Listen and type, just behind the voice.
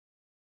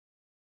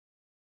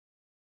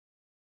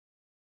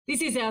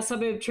This is our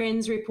Suburb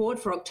Trends report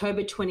for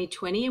October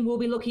 2020, and we'll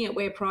be looking at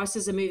where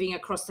prices are moving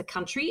across the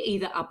country,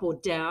 either up or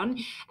down,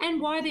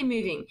 and why they're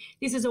moving.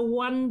 This is a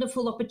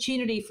wonderful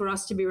opportunity for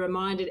us to be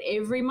reminded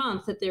every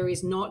month that there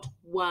is not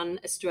one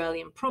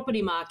Australian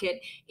property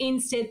market,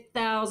 instead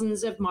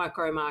thousands of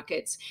micro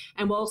markets.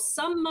 And while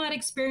some might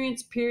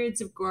experience periods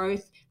of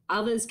growth,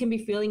 others can be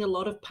feeling a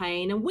lot of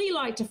pain, and we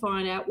like to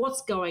find out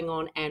what's going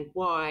on and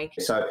why.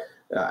 So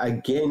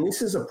again,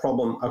 this is a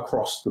problem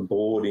across the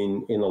board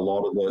in a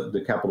lot of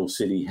the capital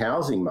city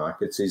housing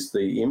markets, is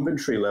the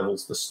inventory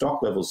levels, the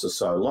stock levels are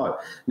so low.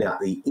 Now,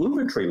 the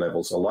inventory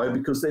levels are low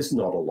because there's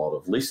not a lot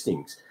of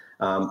listings.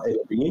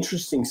 It'll be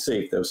interesting to see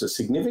if there was a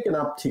significant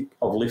uptick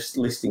of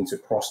listings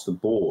across the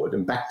board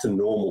and back to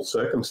normal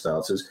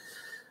circumstances.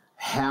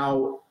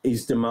 How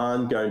is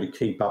demand going to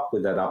keep up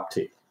with that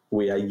uptick?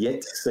 We are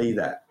yet to see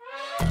that.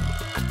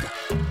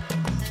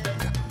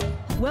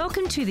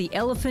 Welcome to The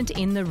Elephant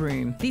in the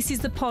Room. This is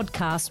the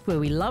podcast where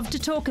we love to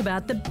talk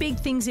about the big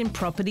things in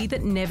property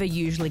that never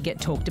usually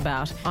get talked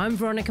about. I'm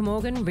Veronica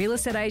Morgan, real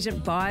estate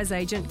agent, buyer's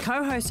agent,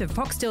 co-host of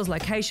Foxtel's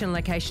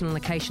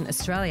Location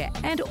Australia,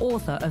 and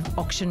author of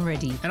Auction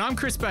Ready. And I'm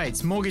Chris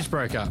Bates, mortgage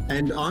broker.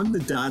 And I'm the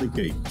data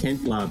geek,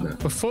 Kent Lardner.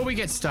 Before we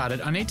get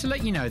started, I need to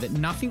let you know that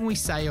nothing we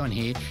say on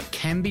here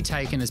can be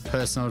taken as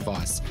personal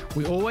advice.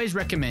 We always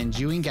recommend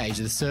you engage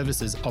the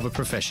services of a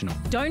professional.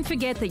 Don't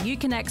forget that you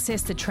can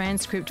access the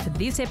transcript for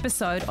this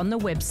episode on the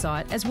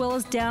website, as well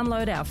as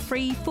download our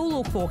free Full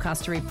Look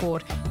Forecaster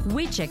report,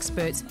 Which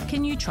Experts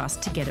Can You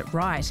Trust to Get It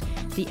Right?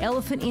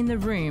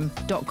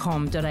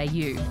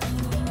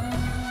 theelephantintheroom.com.au.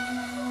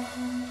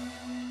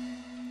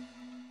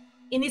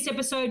 In this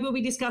episode, we'll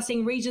be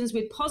discussing regions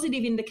with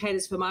positive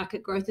indicators for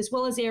market growth, as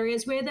well as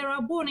areas where there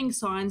are warning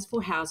signs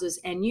for houses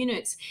and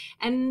units.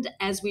 And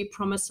as we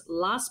promised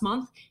last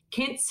month,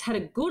 Kent's had a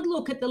good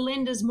look at the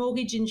lenders,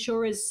 mortgage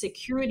insurers,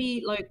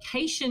 security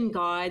location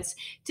guides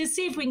to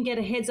see if we can get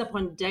a heads up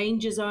on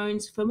danger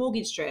zones for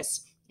mortgage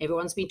stress.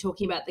 Everyone's been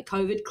talking about the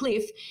COVID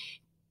cliff.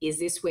 Is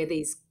this where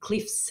these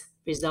cliffs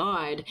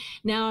reside?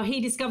 Now, he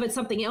discovered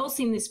something else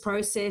in this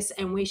process,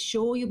 and we're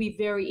sure you'll be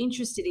very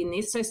interested in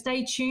this. So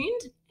stay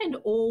tuned and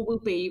all will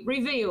be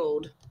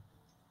revealed.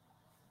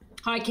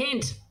 Hi,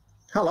 Kent.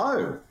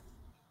 Hello.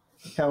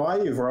 How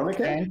are you,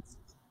 Veronica? Kent.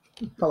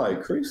 Hello,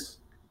 Chris.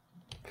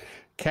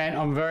 Kent,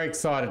 I'm very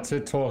excited to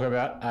talk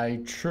about a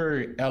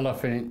true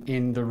elephant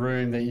in the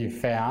room that you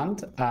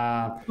found.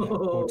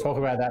 We'll talk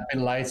about that a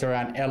bit later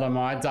around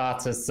LMI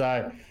data.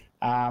 So,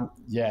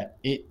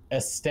 it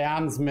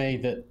astounds me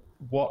that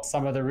what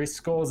some of the risk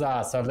scores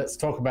are. So let's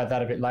talk about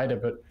that a bit later.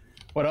 But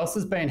what else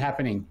has been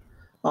happening?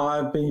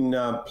 I've been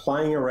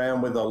playing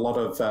around with a lot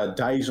of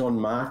days on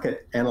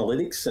market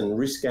analytics and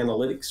risk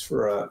analytics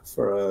for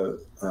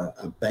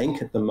a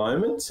bank at the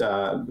moment.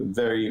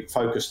 Very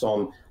focused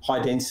on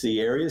high density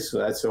areas, so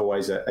that's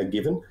always a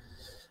given.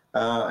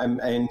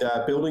 And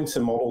building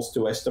some models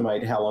to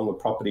estimate how long a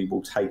property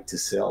will take to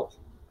sell.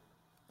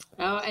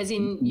 Oh, as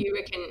in you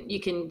reckon you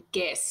can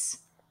guess?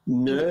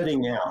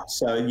 Nerding out.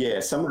 So, yeah,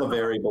 some of the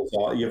variables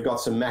are, you've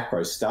got some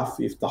macro stuff.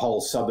 If the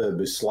whole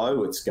suburb is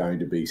slow, it's going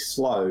to be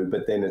slow,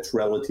 but then it's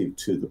relative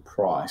to the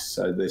price.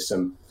 So there's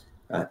some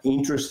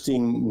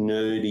interesting,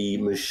 nerdy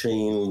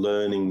machine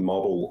learning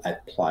model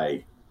at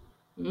play.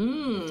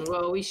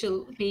 Well, we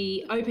shall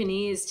be open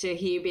ears to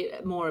hear a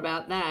bit more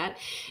about that.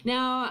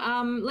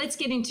 Now, let's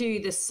get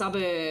into the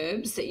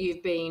suburbs that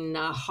you've been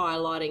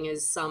highlighting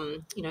as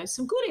some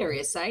good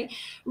areas, say.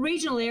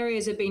 Regional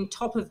areas have been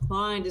top of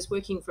mind as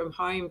working from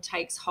home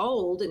takes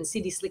hold and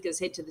city slickers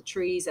head to the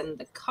trees and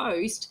the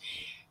coast.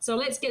 So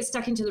let's get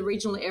stuck into the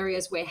regional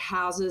areas where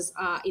houses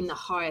are in the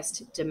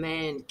highest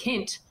demand.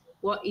 Kent,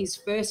 what is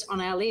first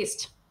on our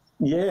list?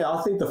 Yeah,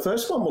 I think the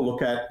first one we'll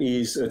look at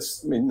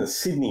it's in the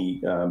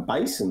Sydney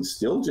basin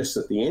still, just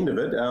at the end of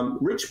it,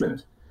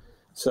 Richmond.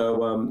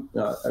 So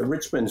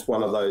Richmond's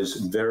one of those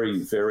very,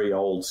 very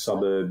old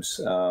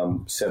suburbs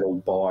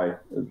settled by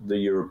the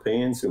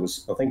Europeans.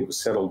 I think it was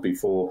settled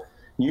before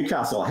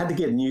Newcastle. I had to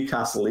get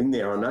Newcastle in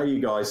there. I know you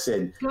guys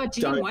said, God,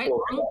 you didn't wait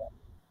long.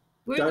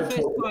 We're in the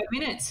first 5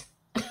 minutes.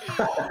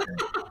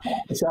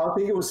 So I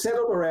think it was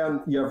settled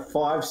around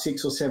 5,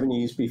 6 or 7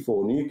 years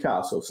before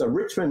Newcastle. So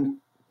Richmond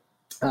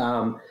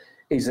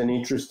is an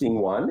interesting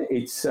one.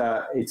 It's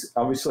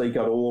obviously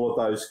got all of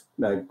those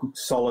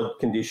solid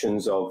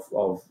conditions of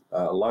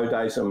low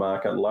days on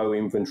market, low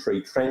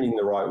inventory, trending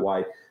the right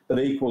way, but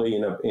equally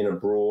in a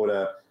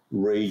broader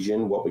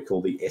region, what we call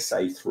the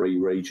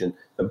SA3 region,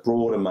 the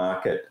broader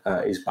market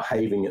is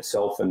behaving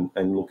itself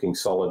and looking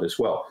solid as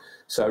well.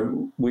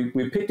 So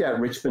we picked out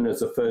Richmond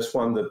as the first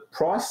one. The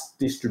price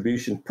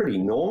distribution pretty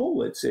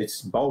normal.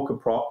 It's bulk of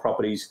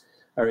properties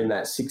are in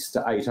that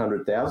 600,000 to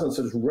 800,000,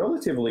 so it's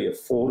relatively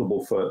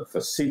affordable for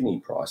Sydney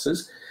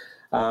prices.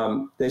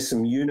 There's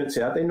some units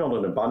out there, not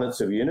an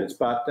abundance of units,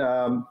 but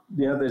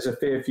there's a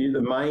fair few.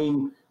 The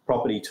main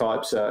property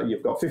types,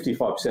 you've got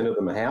 55% of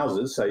them are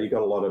houses, so you've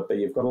got a lot of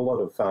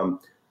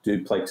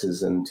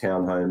duplexes and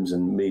townhomes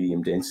and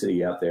medium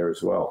density out there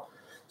as well.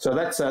 So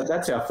that's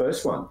our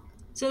first one.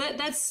 So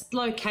that's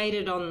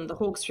located on the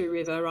Hawkesbury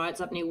River, right?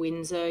 It's up near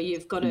Windsor.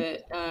 You've got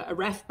a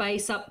RAF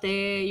base up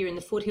there. You're in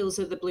the foothills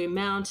of the Blue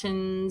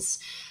Mountains.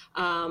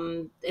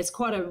 It's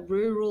quite a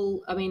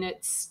rural, I mean,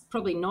 it's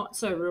probably not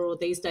so rural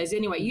these days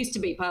anyway. It used to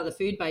be part of the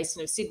food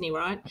basin of Sydney,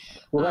 right?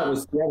 Well, that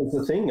was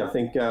the thing. I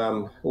think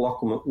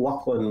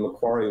Lachlan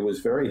Macquarie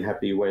was very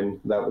happy when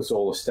that was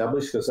all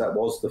established, because that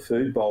was the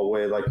food bowl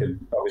where they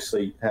could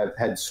obviously have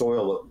had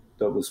soil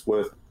that was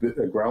worth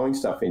growing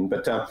stuff in.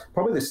 But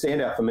probably the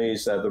standout for me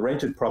is the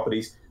rented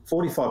properties,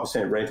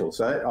 45% rental.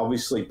 So that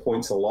obviously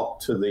points a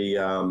lot to the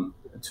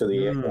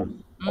Air Force,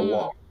 a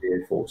lot to the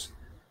Air Force.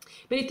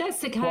 But if that's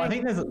the case, well, I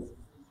think there's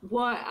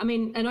why? I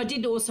mean, and I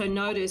did also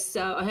notice,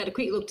 I had a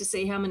quick look to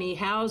see how many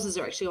houses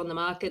are actually on the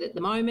market at the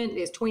moment.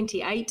 There's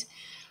 28.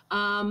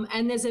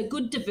 And there's a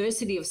good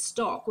diversity of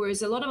stock,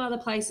 whereas a lot of other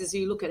places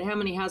you look at how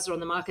many houses are on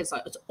the market, it's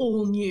like it's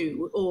all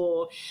new,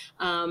 or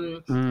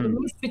in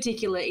this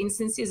particular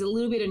instance, there's a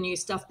little bit of new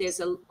stuff. There's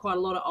quite a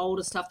lot of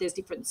older stuff. There's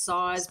different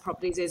size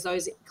properties. There's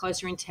those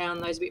closer in town,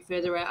 those a bit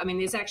further out. I mean,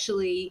 there's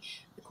actually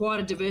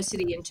quite a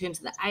diversity in terms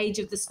of the age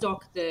of the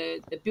stock,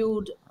 the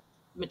build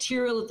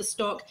material of the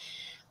stock,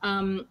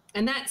 and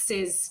that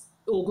says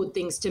all good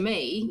things to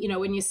me. You know,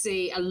 when you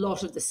see a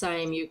lot of the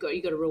same, you've got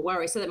a real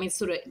worry. So that means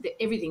sort of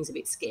everything's a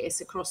bit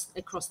scarce across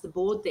the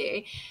board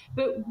there.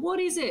 But what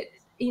is it,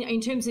 you know,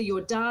 in terms of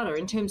your data,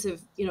 in terms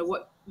of, you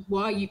know,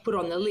 why you put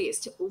on the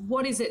list?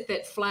 What is it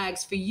that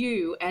flags for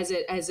you as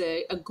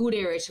a good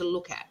area to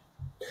look at?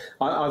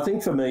 I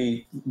think for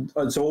me,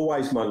 it's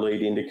always my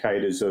lead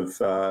indicators of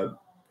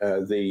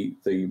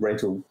the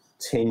rental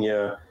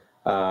tenure.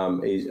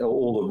 Is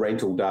all the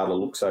rental data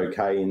looks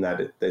okay in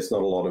that there's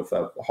not a lot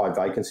of high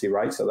vacancy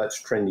rates, so that's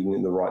trending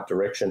in the right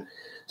direction.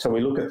 So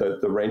we look at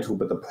the rental,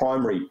 but the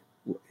primary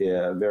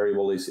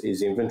variable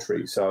is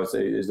inventory. So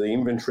is the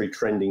inventory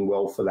trending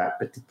well for that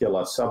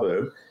particular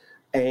suburb,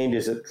 and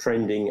is it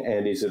trending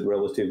and is it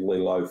relatively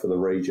low for the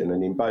region?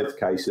 And in both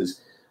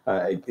cases,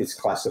 it's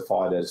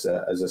classified as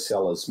a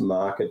seller's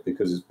market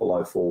because it's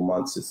below 4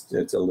 months.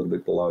 It's a little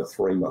bit below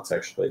 3 months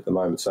actually at the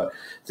moment. So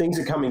things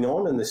are coming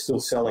on and they're still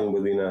selling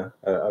within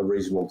a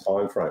reasonable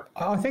time frame.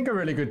 I think a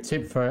really good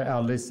tip for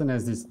our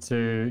listeners is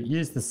to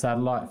use the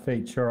satellite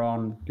feature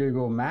on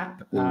Google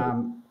Map.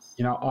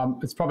 You know,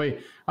 it's probably,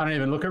 I don't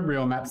even look at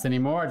real maps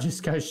anymore. I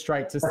just go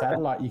straight to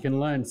satellite. You can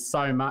learn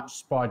so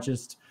much by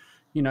just,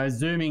 you know,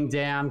 zooming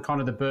down kind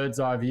of the bird's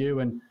eye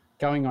view and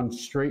going on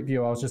Street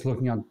View. I was just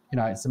looking on, you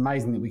know, it's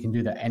amazing that we can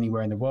do that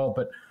anywhere in the world.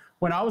 But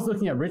when I was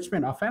looking at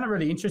Richmond, I found it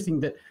really interesting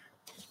that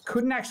you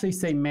couldn't actually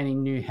see many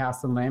new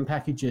house and land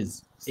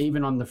packages,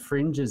 even on the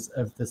fringes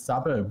of the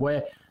suburb,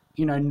 where,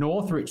 you know,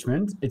 North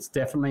Richmond, it's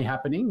definitely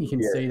happening. You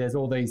can see there's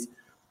all these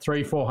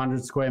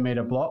 300-400 square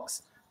metre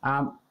blocks.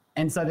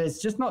 And so there's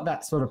just not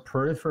that sort of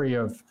periphery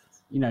of,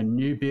 you know,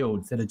 new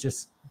builds that are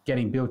just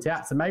getting built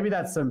out. So maybe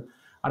that's some,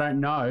 I don't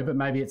know, but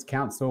maybe it's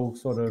council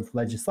sort of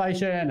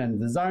legislation and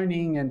the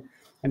zoning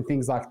and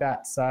things like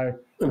that. So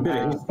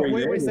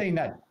we're seeing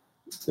that.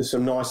 There's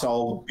some nice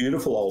old,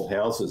 beautiful old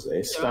houses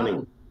there,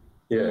 stunning.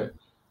 Yeah.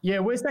 Yeah,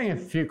 we're seeing a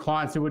few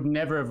clients who would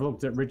never have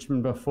looked at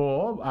Richmond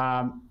before.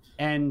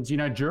 And, you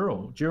know,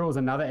 Dural's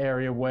another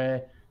area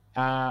where,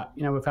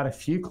 you know, we've had a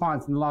few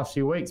clients in the last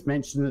few weeks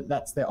mention that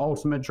that's their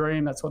ultimate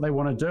dream. That's what they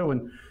want to do.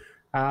 And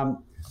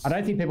I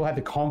don't think people had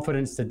the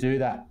confidence to do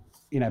that,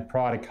 you know,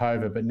 prior to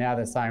COVID, but now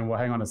they're saying, well,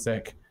 hang on a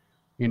sec,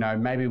 you know,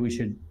 maybe we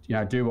should, you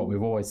know, do what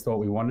we've always thought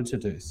we wanted to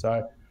do.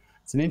 So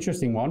it's an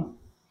interesting one.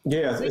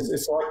 Yeah,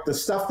 it's like the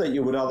stuff that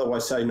you would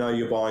otherwise say, no,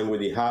 you're buying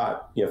with your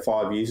heart. You know,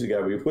 5 years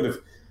ago, we would have,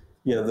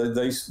 you know,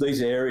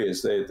 these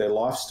areas, they're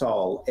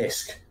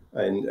lifestyle-esque,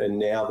 and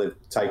now they've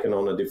taken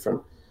on a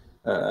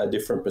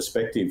different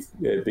perspective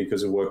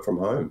because of work from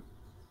home.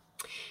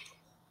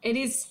 It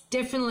is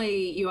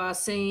definitely, you are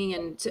seeing,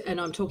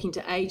 and I'm talking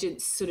to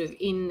agents sort of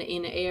in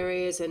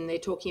areas, and they're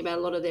talking about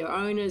a lot of their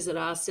owners that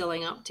are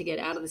selling up to get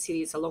out of the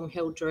city. It's a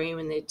long-held dream,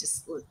 and they're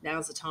just,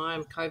 now's the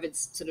time.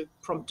 COVID's sort of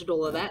prompted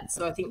all of that.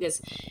 So I think it's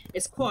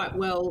quite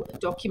well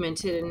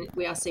documented, and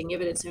we are seeing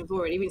evidence, and we've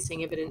already been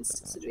seeing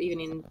evidence sort of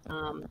even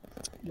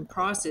in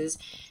prices,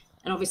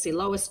 and obviously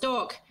lower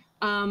stock.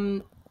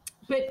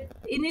 But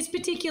in this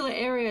particular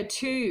area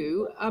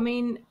too, I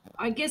mean,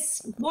 I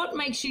guess what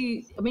makes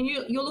you, I mean,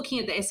 you're looking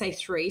at the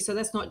SA3, so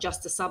that's not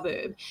just a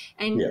suburb.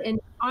 And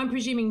I'm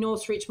presuming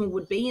North Richmond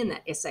would be in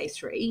that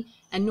SA3,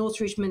 and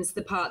North Richmond's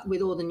the part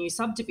with all the new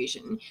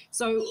subdivision.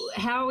 So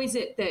how is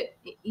it that,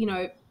 you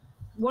know,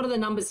 what are the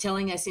numbers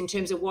telling us in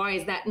terms of why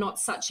is that not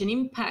such an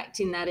impact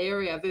in that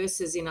area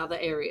versus in other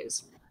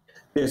areas?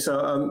 Yeah,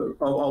 so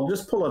I'll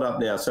just pull it up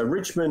now. So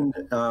Richmond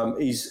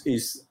is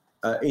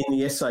in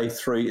the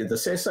SA3, the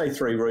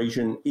SA3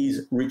 region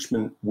is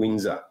Richmond,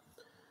 Windsor.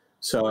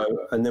 So,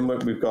 and then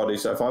what we've got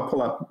is, if I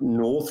pull up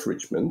North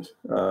Richmond,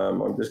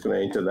 I'm just going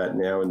to enter that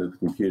now into the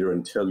computer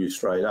and tell you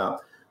straight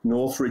up.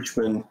 North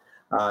Richmond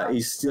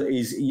yes,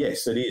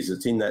 it is.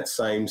 It's in that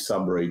same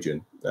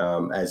sub-region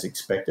as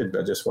expected.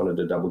 I just wanted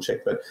to double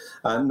check. But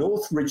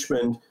North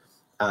Richmond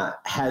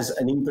has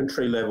an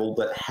inventory level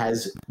that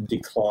has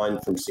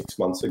declined from 6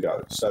 months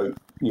ago. So,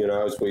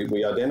 as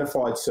we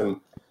identified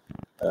some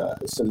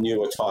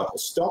newer type of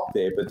stock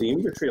there, but the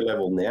inventory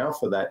level now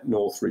for that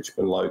North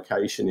Richmond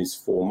location is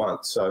 4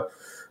 months. So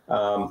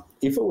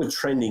if it were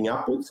trending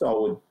upwards,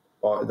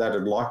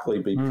 that'd likely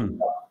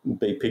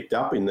be picked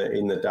up in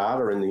the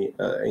data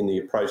in the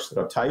approach that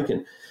I've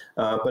taken.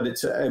 But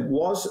it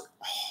was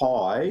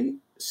high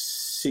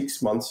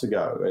 6 months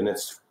ago, and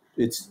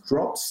it's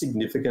dropped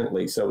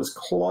significantly. So it was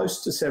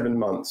close to 7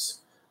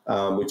 months,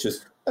 which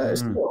is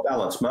still a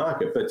balanced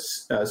market, but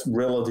it's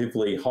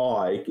relatively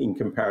high in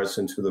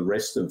comparison to the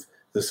rest of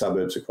the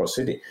suburbs across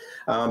Sydney.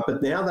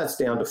 But now that's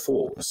down to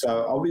 4.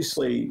 So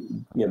obviously,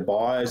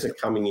 buyers are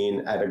coming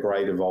in at a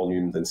greater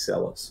volume than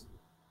sellers.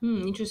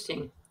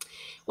 Interesting.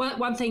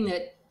 One thing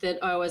that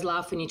I always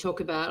laugh when you talk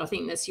about, I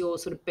think that's your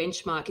sort of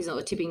benchmark, isn't it?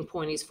 The tipping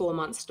point is 4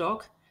 month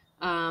stock.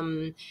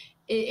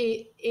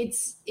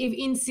 It's if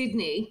in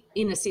Sydney,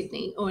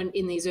 or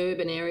in these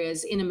urban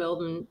areas, in a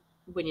Melbourne,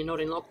 when you're not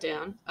in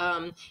lockdown,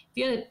 if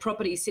you had a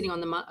property sitting on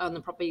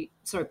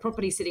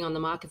property sitting on the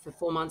market for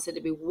 4 months,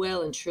 it'd be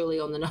well and truly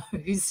on the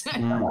nose.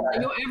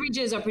 Your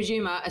averages, I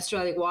presume, are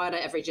Australia-wide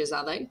averages,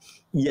 are they?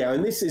 Yeah,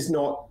 and this is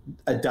not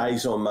a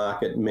days on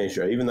market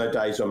measure, even though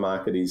days on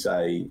market is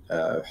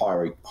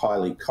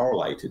highly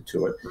correlated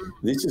to it.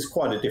 This is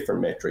quite a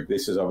different metric.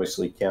 This is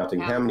obviously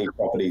counting how many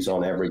properties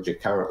on average are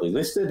currently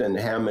listed and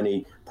how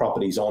many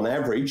properties on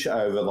average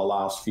over the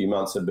last few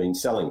months have been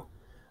selling.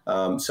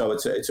 So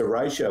it's a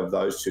ratio of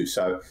those two.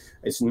 So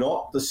it's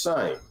not the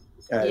same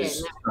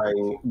as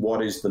saying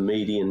what is the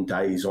median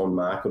days on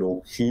market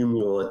or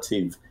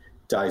cumulative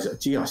days.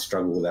 Gee, I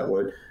struggle with that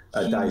word.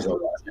 Days on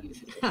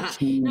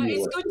market. No,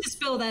 it's good to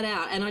spell that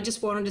out, and I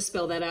just wanted to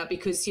spell that out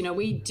because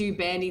we do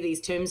bandy these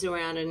terms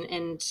around,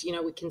 and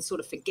we can sort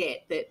of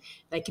forget that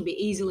they can be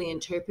easily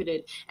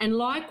interpreted. And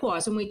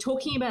likewise, when we're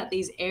talking about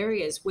these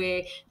areas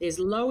where there's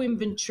low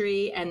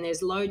inventory and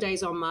there's low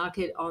days on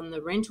market on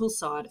the rental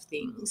side of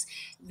things,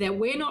 that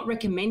we're not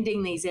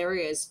recommending these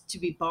areas to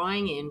be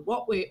buying in.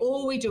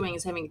 All we're doing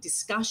is having a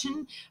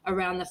discussion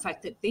around the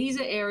fact that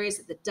these are areas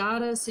that the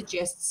data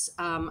suggests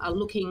are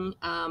looking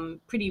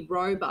pretty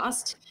robust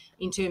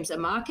in terms of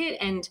market,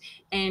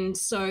 and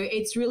so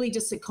it's really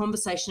just a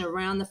conversation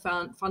around the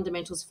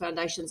fundamentals,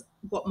 foundations,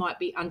 what might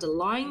be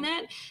underlying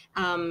that.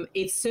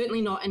 It's certainly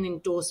not an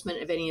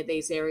endorsement of any of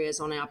these areas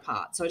on our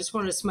part. So I just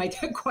wanted to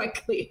make that quite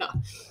clear.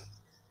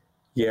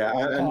 Yeah,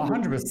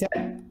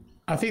 100%.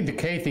 I think the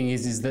key thing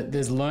is that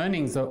there's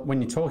learnings that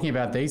when you're talking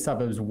about these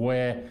suburbs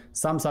where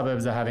some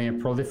suburbs are having a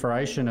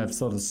proliferation of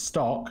sort of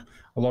stock,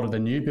 a lot of the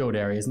new build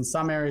areas, and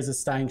some areas are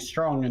staying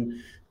strong,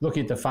 and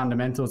looking at the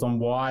fundamentals on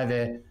why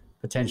they're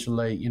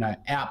potentially,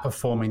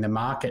 outperforming the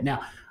market.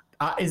 Now,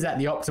 is that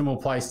the optimal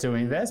place to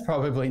invest?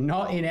 Probably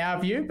not in our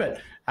view,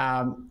 but,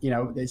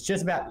 it's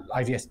just about,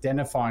 I guess,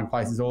 identifying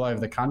places all over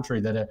the country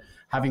that are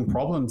having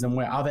problems and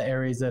where other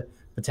areas are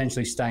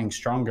potentially staying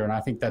stronger. And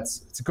I think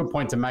it's a good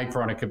point to make,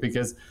 Veronica,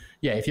 because,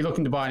 if you're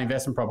looking to buy an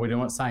investment property, I'm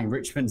not saying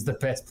Richmond's the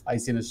best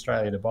place in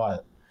Australia to buy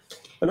it.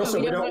 And also,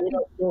 we don't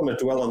want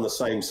to dwell on the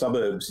same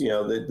suburbs.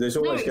 There's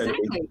always going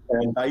to be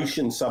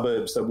foundation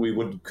suburbs that we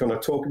would kind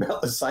of talk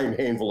about the same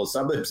handful of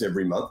suburbs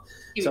every month.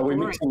 So we're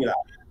mixing it up.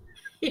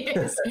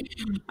 Yes.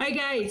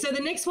 Okay, so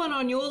the next one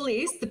on your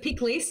list, the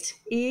pick list,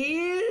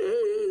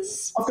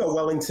 is... I've got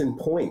Wellington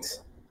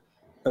Point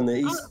and the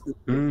east.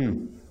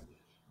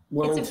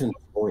 Wellington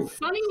Point.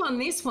 Funny one,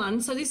 this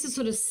one. So this is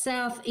sort of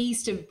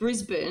southeast of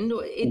Brisbane.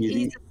 It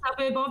is a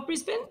suburb of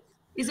Brisbane?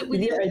 Is it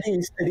within? Yeah,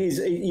 it is.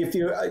 If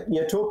you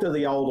talk to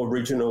the old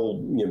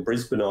original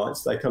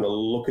Brisbaneites, they kind of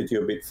look at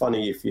you a bit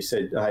funny if you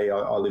said, hey,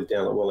 I live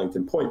down at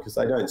Wellington Point, because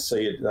they don't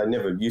see it. They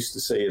never used to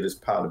see it as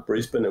part of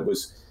Brisbane. It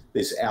was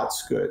this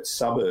outskirts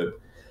suburb.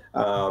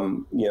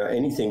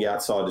 Anything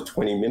outside of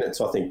 20 minutes,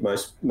 I think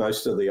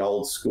most of the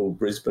old school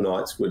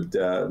Brisbaneites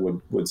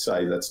would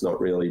say that's not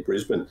really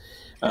Brisbane.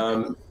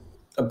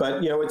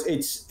 But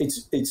it's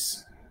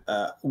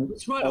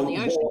right on the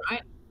ocean,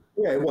 right?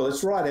 Yeah, well,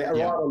 it's right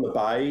on the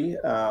bay.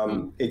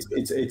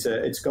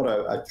 It's got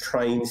a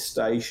train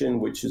station,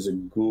 which is a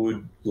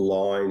good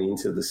line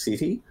into the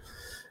city.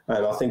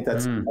 And I think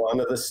that's one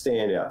of the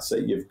standouts,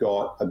 that you've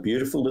got a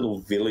beautiful little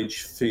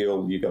village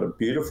feel. You've got a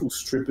beautiful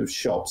strip of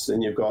shops.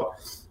 Then you've got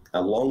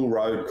a long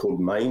road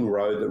called Main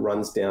Road that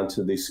runs down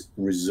to this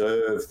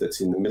reserve that's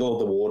in the middle of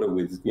the water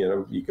with,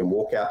 you can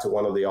walk out to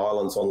one of the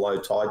islands on low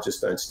tide,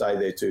 just don't stay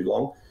there too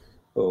long.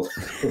 Well,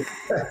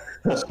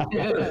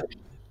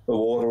 the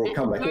water will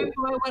come back in. Don't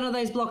blow one of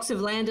those blocks of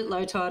land at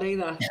low tide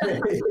either.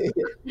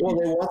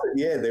 Well,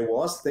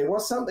 there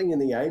was something in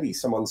the 80s.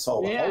 Someone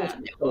sold a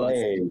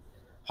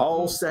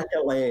whole sack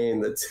of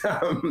land that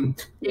high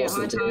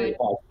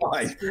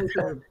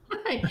tide.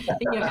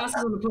 Your house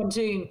is on the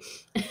pontoon.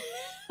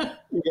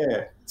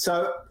 Yeah,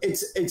 so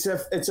it's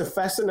a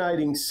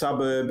fascinating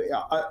suburb.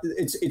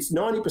 It's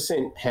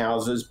 90%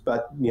 houses,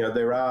 but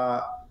there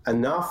are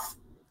enough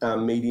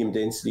medium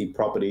density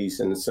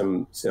properties and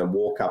some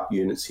walk up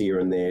units here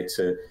and there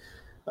to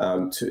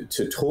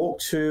to talk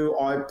to.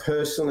 I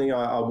personally,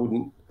 I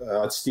wouldn't.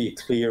 I'd steer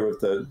clear of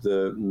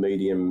the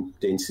medium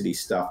density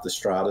stuff, the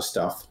strata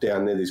stuff.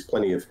 Down there, there's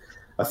plenty of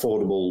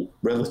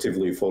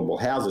relatively affordable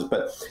houses.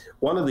 But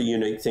one of the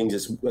unique things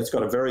is it's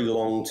got a very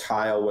long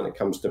tail when it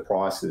comes to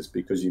prices,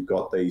 because you've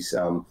got these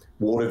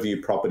water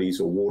view properties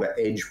or water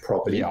edge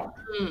properties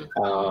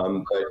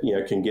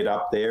that can get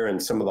up there,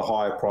 and some of the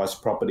higher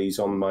priced properties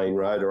on Main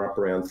Road are up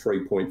around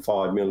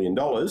 $3.5 million.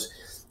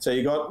 So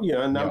you got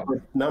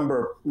a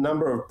number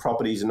of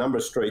properties, a number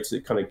of streets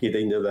that kind of get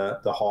into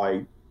the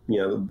high,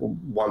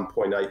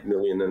 1.8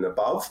 million and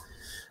above.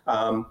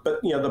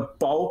 But the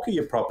bulk of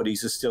your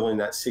properties are still in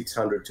that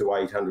 600 to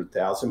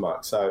 800,000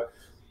 mark. So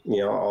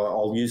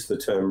I'll use the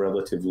term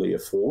relatively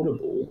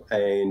affordable,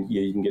 and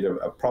you can get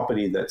a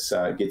property that's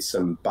gets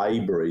some bay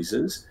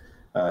breezes,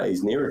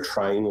 is near a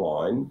train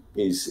line,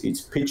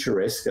 it's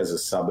picturesque as a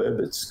suburb.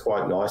 It's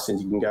quite nice, and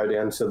you can go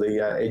down to the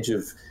edge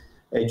of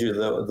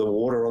the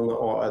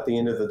water at the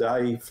end of the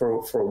day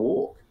for a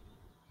walk.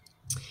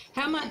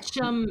 How much?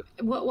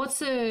 What's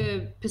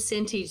the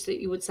percentage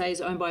that you would say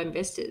is owned by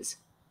investors?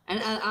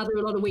 And are there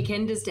a lot of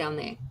weekenders down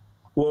there?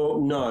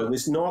 Well, no,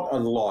 there's not a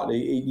lot.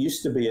 It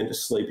used to be a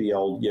sleepy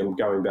old,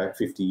 going back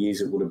 50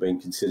 years, it would have been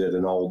considered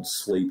an old,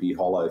 sleepy,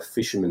 hollow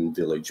fisherman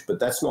village, but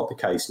that's not the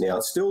case now.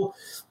 It's still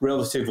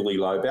relatively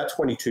low. About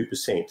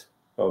 22%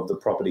 of the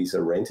properties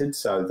are rented,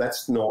 so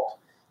that's not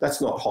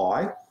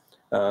high.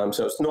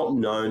 So it's not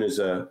known as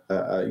a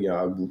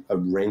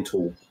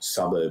rental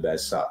suburb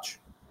as such.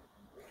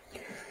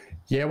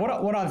 Yeah,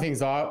 one of the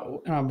things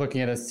I'm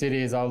looking at a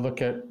city is I'll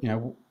look at,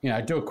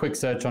 do a quick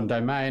search on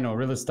Domain or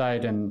real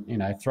estate and,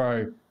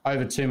 throw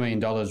over $2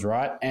 million,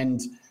 right? And,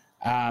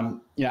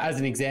 as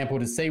an example,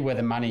 to see where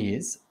the money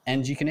is,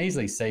 and you can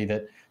easily see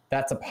that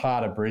that's a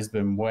part of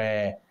Brisbane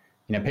where,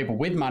 people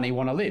with money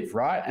want to live,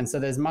 right? And so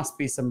there must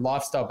be some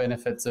lifestyle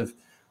benefits of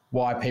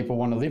why people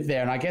want to live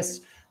there. And I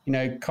guess,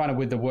 kind of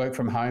with the work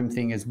from home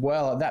thing as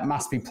well, that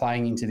must be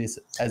playing into this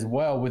as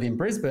well within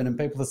Brisbane. And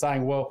people are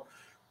saying, well,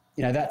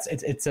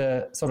 it's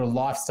a sort of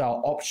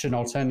lifestyle option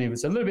alternative.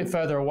 It's a little bit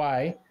further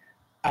away,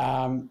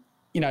 but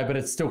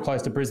it's still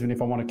close to Brisbane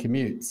if I want to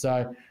commute.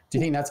 So do you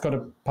think that's got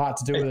a part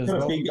to do with it as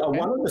well?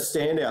 One of the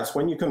standouts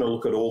when you kind of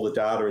look at all the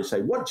data and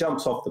say what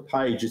jumps off the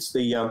page, it's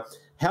the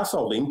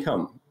household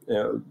income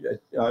over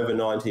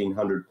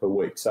 $1,900 per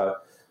week. So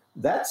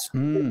that's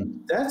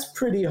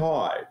pretty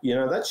high.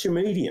 That's your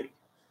median.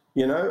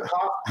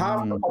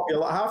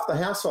 Half the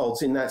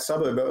households in that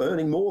suburb are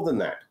earning more than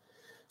that.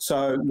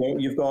 So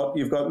you've got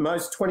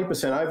most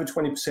 20%, over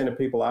 20% of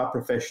people are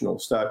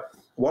professionals. So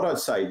what I'd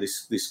say,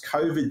 this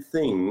COVID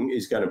thing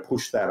is going to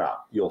push that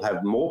up. You'll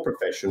have more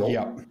professionals,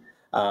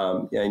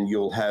 and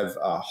you'll have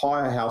a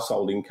higher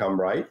household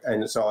income rate.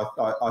 And so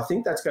I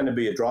think that's going to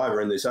be a driver.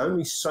 And there's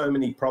only so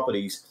many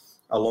properties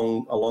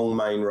along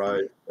Main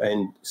Road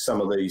and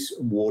some of these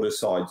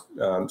waterside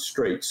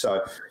streets.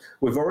 So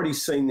we've already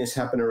seen this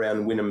happen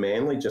around Wynnum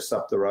Manly, just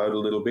up the road a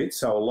little bit.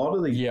 So a lot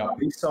of the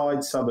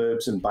east-side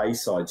suburbs and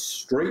bayside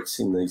streets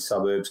in these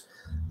suburbs,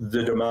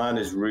 the demand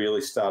is really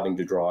starting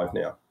to drive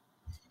now.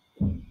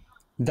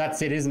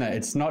 That's it, isn't it?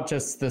 It's not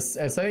just this.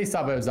 So these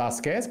suburbs are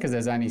scarce because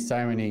there's only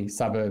so many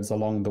suburbs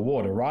along the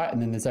water, right? And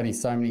then there's only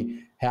so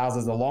many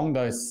houses along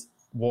those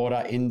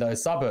water in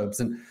those suburbs.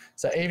 And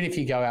so even if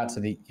you go out to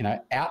the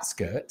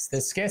outskirts,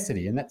 there's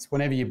scarcity, and that's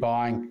wherever you're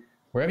buying,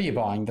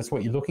 that's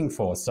what you're looking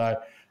for. So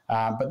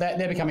but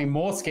they're becoming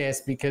more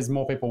scarce because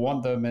more people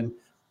want them, and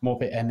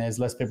there's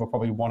less people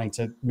probably wanting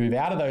to move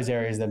out of those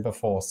areas than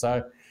before.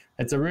 So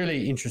it's a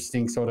really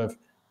interesting sort of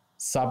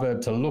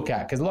suburb to look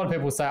at, because a lot of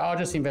people say, I'll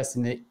just invest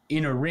in the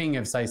inner ring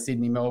of, say,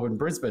 Sydney, Melbourne,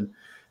 Brisbane.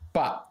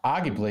 But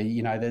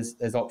arguably,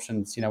 there's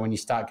options, when you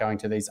start going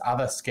to these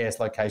other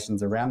scarce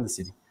locations around the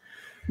city.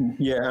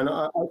 Yeah, and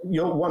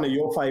one of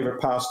your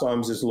favourite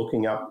pastimes is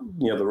looking up,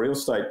 the real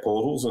estate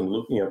portals and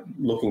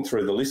looking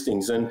through the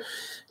listings. And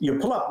you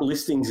pull up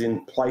listings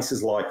in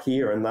places like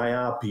here, and they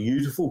are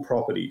beautiful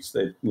properties.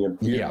 They're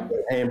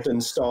beautiful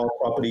Hampton-style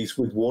properties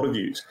with water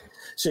views.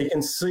 So you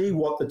can see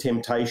what the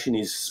temptation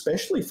is,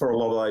 especially for a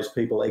lot of those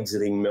people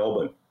exiting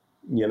Melbourne.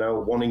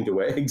 Wanting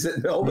to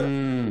exit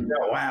Melbourne.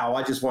 Wow,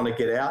 I just want to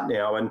get out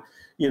now. And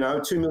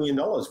 $2 million.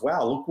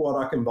 Wow, look what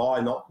I can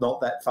buy not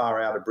that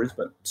far out of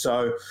Brisbane.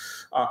 So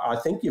I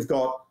think you've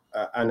got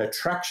an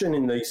attraction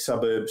in these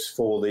suburbs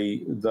for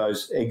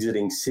those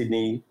exiting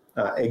Sydney,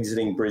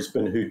 exiting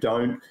Brisbane, who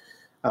don't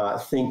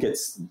think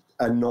it's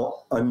a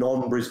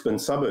non-Brisbane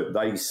suburb.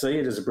 They see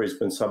it as a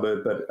Brisbane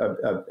suburb, but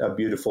a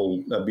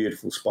beautiful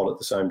spot at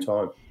the same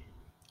time.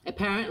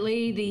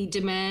 Apparently, the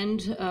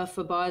demand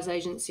for buyers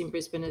agents in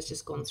Brisbane has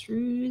just gone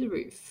through the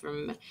roof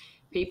from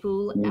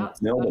people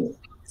outside of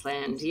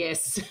Queensland.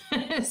 Yes.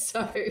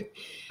 So,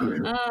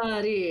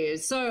 dear.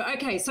 So,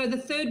 okay. So the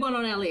third one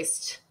on our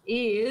list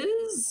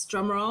is,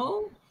 drum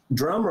roll.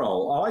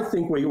 I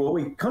think we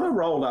kind of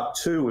rolled up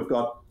two. We've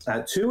got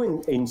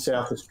two in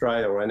South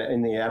Australia and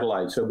in the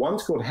Adelaide. So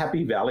one's called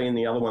Happy Valley and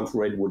the other one's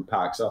Redwood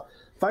Park. So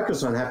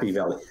focus on Happy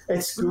Valley.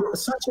 It's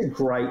such a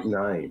great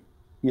name.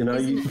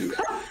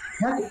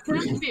 That's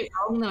a bit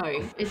wrong,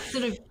 though. It's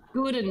sort of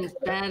good and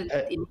bad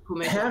in equal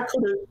measure.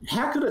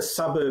 How could a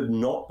suburb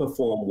not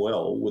perform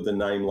well with a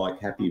name like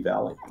Happy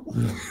Valley?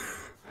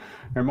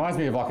 It reminds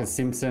me of like a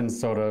Simpsons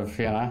sort of,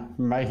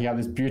 making up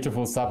this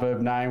beautiful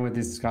suburb name with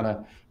this kind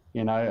of,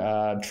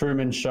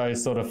 Truman Show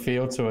sort of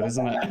feel to it,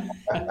 isn't it?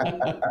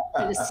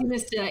 The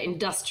sinister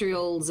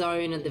industrial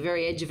zone at the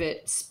very edge of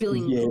it,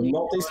 spilling. Yeah,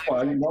 not this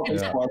one. Not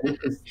this one.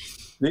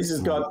 This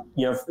has got,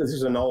 this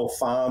is an old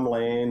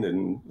farmland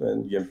and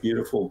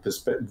beautiful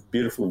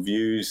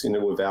views into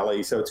a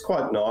valley. So it's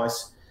quite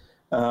nice.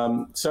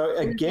 So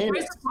again,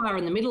 there's a reservoir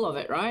in the middle of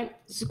it, right?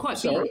 It's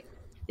quite big.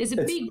 There's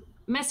a big,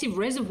 massive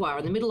reservoir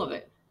in the middle of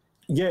it.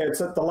 Yeah, it's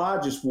the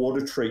largest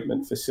water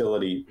treatment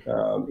facility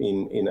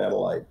in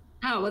Adelaide.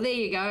 Oh, well, there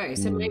you go.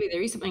 So maybe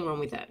there is something wrong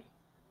with that.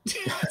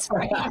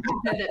 Sorry,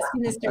 that's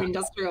sinister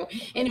industrial.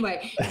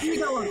 Anyway, you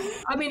go on.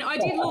 I mean, I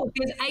did look.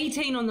 There's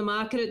 18 on the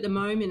market at the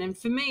moment, and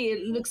for me,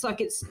 it looks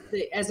like it's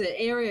as an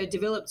area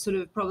developed sort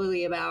of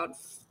probably about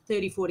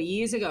 30, 40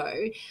 years ago,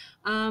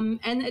 and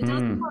it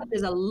does look like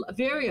there's a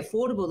very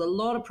affordable. A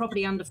lot of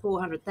property under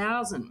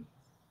 400,000.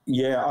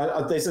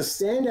 Yeah, there's a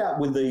standout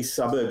with these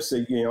suburbs.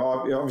 That,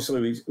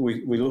 obviously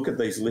we look at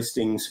these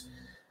listings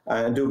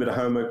and do a bit of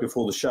homework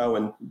before the show,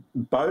 and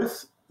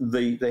both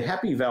the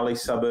Happy Valley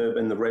suburb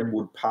and the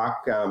Redwood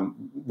Park,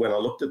 when I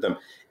looked at them,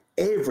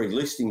 every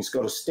listing's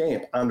got a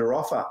stamp, under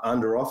offer,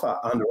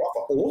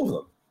 all of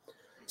them.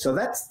 So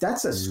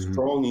that's a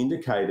strong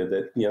indicator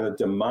that, the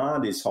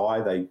demand is high.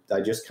 They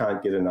just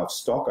can't get enough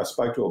stock. I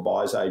spoke to a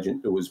buyer's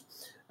agent who was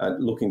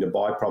looking to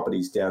buy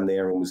properties down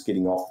there and was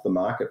getting off the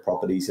market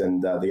properties,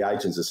 and the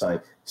agents are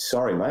saying,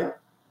 sorry, mate,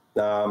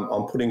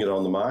 I'm putting it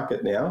on the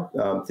market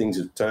now. Things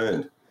have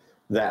turned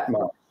that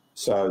much.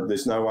 So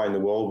there's no way in the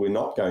world we're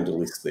not going to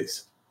list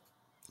this.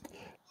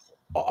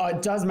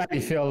 It does make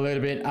me feel a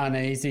little bit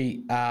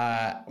uneasy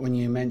when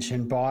you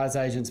mention buyers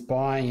agents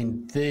buying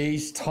in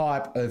these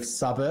type of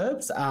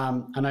suburbs. I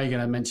know you're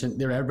going to mention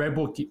there are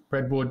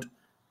Redwood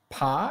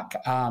Park,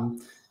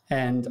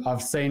 and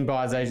I've seen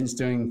buyers agents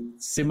doing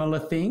similar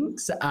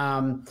things.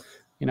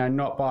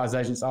 Not buyers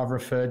agents I've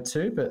referred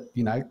to, but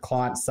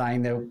clients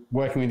saying they're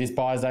working with this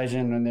buyers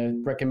agent and they're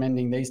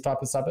recommending these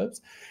type of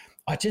suburbs.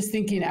 I just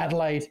think in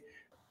Adelaide,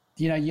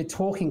 you're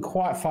talking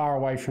quite far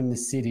away from the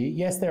city.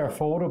 Yes, they're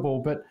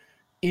affordable, but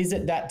is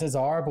it that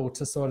desirable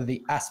to sort of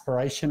the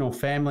aspirational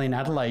family in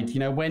Adelaide?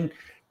 When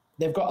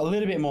they've got a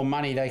little bit more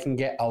money, they can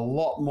get a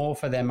lot more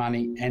for their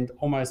money, and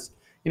almost,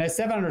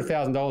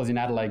 $700,000 in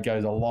Adelaide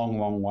goes a long,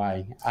 long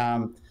way.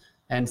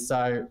 And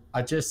so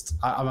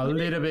I'm a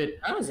little bit,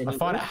 I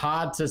find it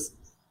hard to,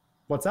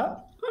 what's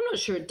that? I'm not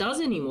sure it does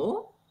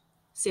anymore,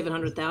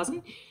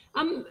 700,000.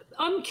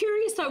 I'm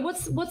curious though.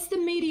 What's the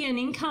median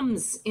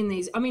incomes in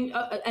these? I mean,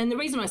 and the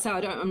reason I say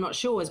I'm not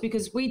sure is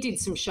because we did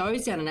some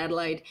shows down in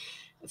Adelaide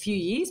a few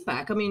years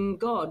back. I mean,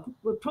 God,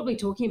 we're probably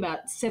talking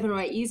about 7 or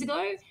 8 years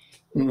ago.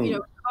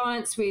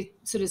 Clients with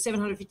sort of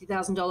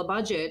 $750,000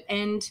 budget,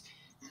 and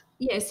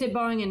yes, they're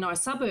buying in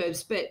nice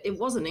suburbs, but it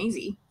wasn't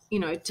easy,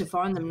 to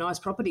find them nice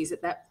properties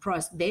at that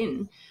price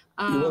then.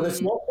 Well,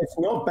 it's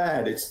not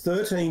bad. It's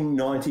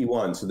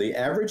 $1,391. So the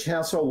average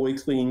household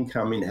weekly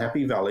income in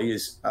Happy Valley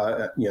is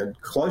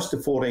close to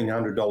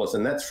 $1,400,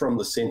 and that's from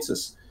the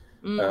census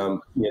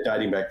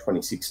dating back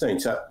 2016.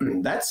 So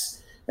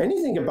that's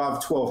anything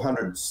above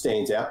 $1,200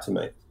 stands out to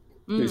me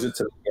because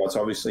it's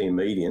obviously a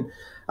median,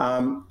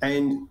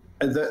 and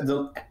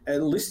the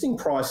listing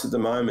price at the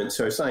moment.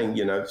 So saying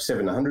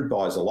 700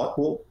 buys a lot.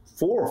 Well,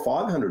 400 or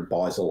 500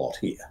 buys a lot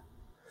here.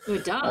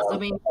 It does.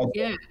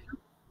 Yeah.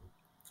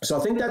 So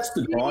I think that's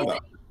the driver.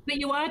 But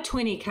you are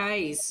 20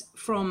 Ks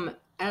from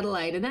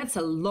Adelaide, and that's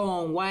a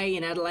long way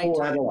in Adelaide.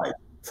 For Adelaide.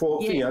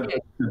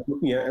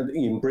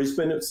 In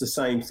Brisbane, it's the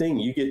same thing.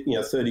 You get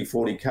 30,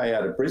 40 K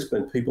out of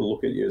Brisbane, people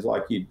look at you as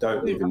like you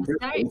don't live in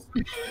Brisbane.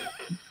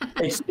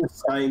 It's the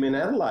same in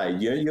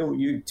Adelaide.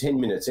 You're 10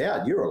 minutes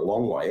out. You're a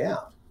long way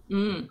out.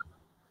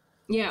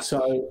 Yeah.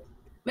 So.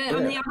 But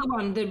on the other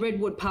one, the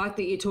Redwood Park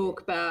that you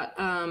talk about,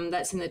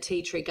 that's in the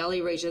Tea Tree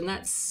Gully region.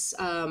 That's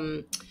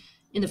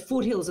in the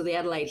foothills of the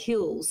Adelaide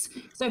Hills.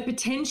 So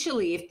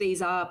potentially, if these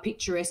are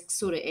picturesque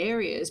sort of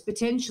areas,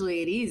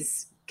 potentially it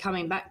is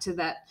coming back to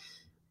that.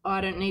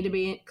 I don't need to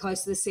be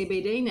close to the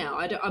CBD now.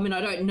 I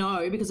don't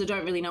know because I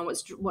don't really know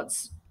what's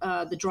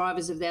the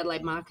drivers of the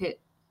Adelaide market.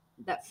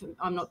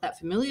 I'm not that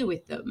familiar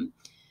with them,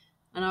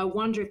 and I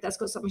wonder if that's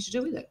got something to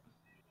do with it.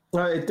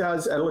 Well, it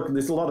does. Look,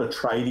 there's a lot of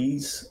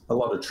tradies, a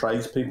lot of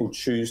tradespeople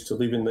choose to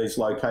live in these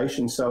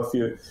locations. So if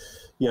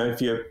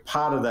you're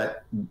part of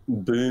that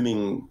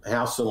booming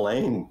house and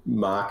land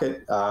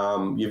market,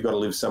 you've got to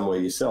live somewhere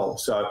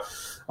yourself. So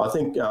I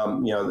think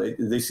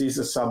this is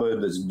a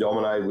suburb that's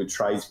dominated with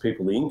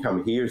tradespeople. The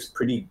income here is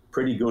pretty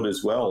good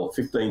as well,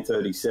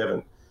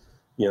 $1,537.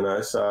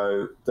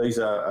 So these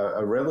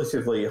are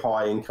relatively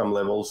high income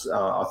levels.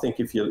 I think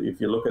if you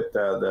look at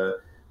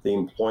the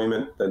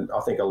employment, then I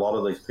think a lot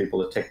of these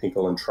people are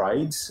technical and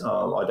trades.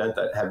 I don't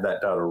have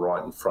that data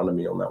right in front of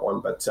me on that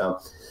one, but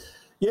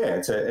Yeah,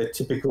 it's a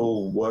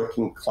typical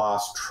working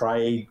class,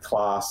 trade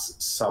class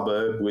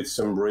suburb with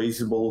some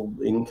reasonable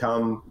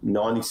income,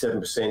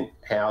 97%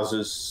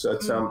 houses. So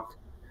it's,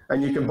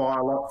 and you can buy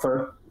a lot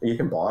for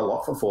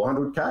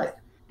 400K.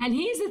 And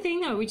here's the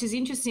thing, though, which is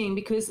interesting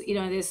because, you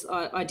know,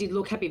 I did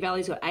look, Happy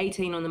Valley's got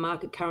 18 on the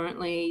market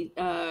currently,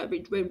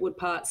 Redwood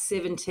Park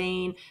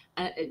 17.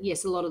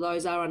 Yes, a lot of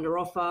those are under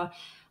offer.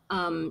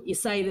 You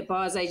say that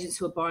buyers agents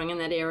who are buying in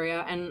that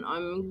area, and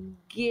I'm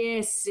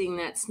guessing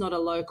that's not a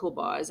local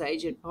buyers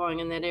agent buying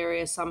in that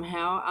area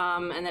somehow,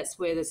 and that's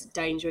where there's a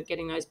danger of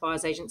getting those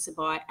buyers agents to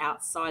buy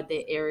outside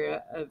their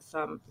area of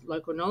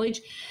local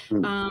knowledge.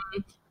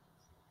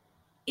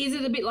 Is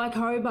it a bit like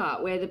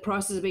Hobart, where the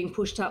prices are being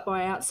pushed up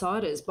by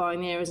outsiders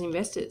buying there as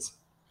investors?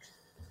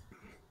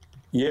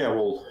 Yeah,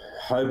 well,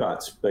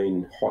 Hobart's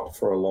been hot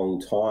for a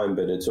long time,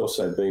 but it's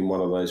also been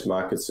one of those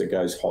markets that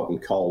goes hot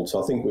and cold.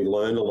 So I think we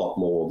learn a lot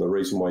more. The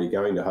reason why you're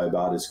going to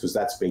Hobart is because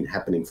that's been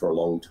happening for a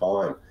long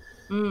time.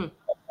 You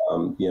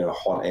know,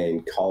 hot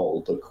and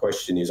cold. The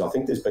question is, I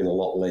think there's been a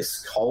lot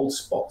less cold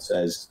spots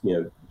as, you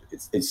know,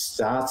 it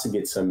starts to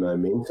get some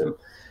momentum.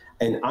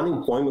 And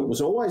unemployment was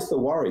always the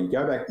worry. You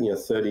go back, you know,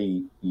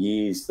 30,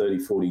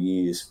 40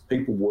 years,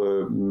 people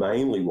were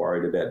mainly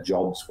worried about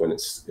jobs when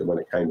it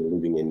came to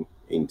living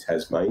in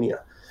Tasmania.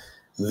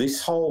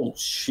 This whole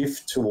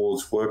shift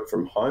towards work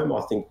from home,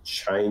 I think,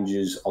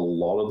 changes a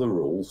lot of the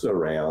rules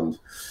around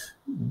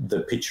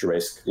the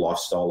picturesque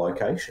lifestyle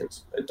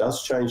locations. It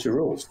does change the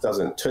rules. It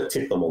doesn't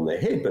tip them on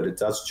their head, but it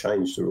does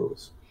change the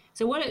rules.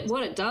 So what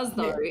it does,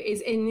 though,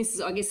 is, and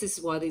I guess this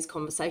is why these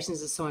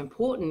conversations are so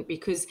important,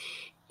 because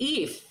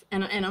if,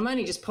 and I'm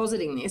only just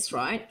positing this,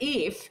 right?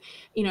 If,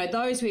 you know,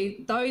 those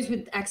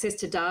with access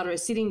to data are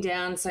sitting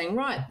down saying,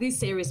 right,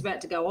 this area is about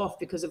to go off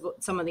because of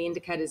some of the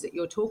indicators that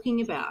you're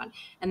talking about,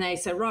 and they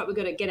say, right, we've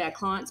got to get our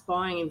clients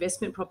buying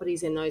investment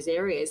properties in those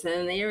areas, and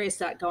then the areas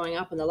start going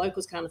up and the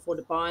locals can't afford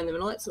to buy them,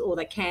 and or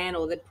they can,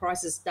 or the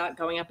prices start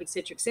going up, et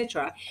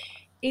cetera,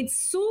 it's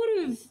sort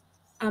of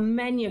a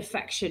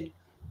manufactured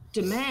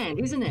demand,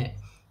 isn't it?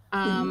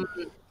 I'm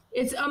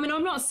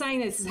not saying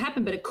that this has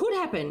happened, but it could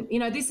happen. You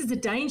know, this is the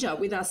danger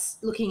with us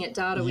looking at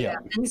data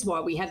without, and this is why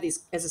we have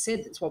this, as I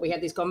said, that's why we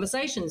have these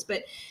conversations,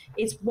 but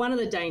it's one of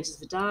the dangers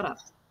for data.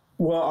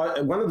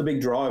 Well, one of the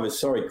big drivers,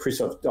 sorry,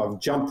 Chris, I've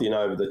jumped in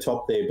over the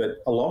top there, but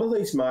a lot of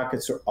these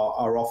markets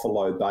are off a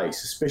low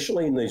base,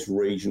 especially in these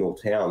regional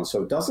towns.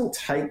 So it doesn't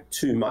take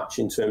too much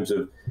in terms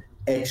of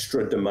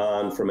extra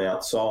demand from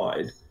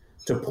outside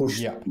to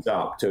push things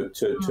up,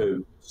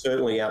 to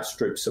certainly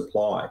outstrip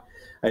supply.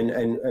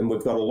 And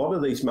we've got a lot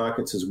of these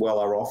markets as well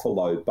are off a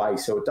low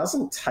base. So it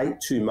doesn't take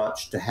too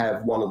much to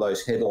have one of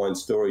those headline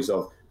stories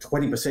of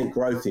 20%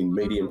 growth in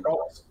median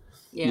price.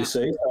 Yeah. You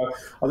see? So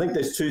I think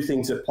there's two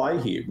things at play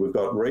here. We've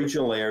got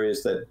regional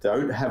areas that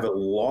don't have a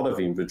lot of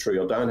inventory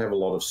or don't have a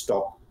lot of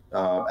stock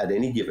at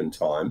any given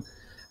time.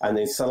 And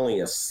then suddenly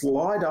a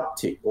slight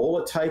uptick. All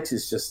it takes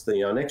is just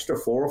an extra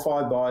 4 or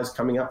 5 buyers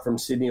coming up from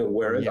Sydney or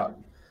wherever.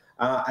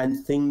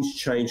 And things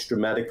change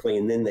dramatically.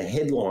 And then the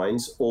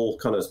headlines all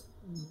kind of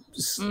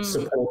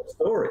support the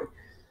story.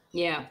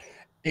 Yeah.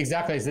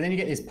 Exactly. So then you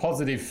get this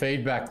positive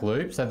feedback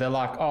loop. So they're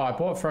like, oh, I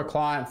bought for a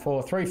client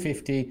for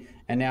 $350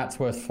 and now it's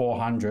worth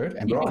 $400.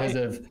 And because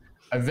of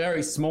a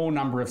very small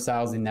number of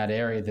sales in that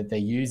area that they're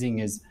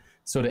using as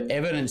sort of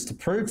evidence to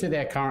prove to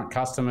their current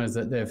customers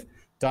that they've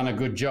done a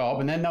good job.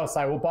 And then they'll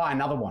say, well, buy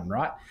another one,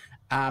 right?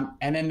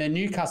 And then the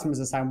new customers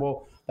are saying,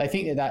 well, they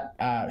think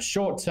that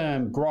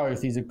short-term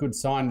growth is a good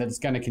sign that it's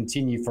going to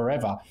continue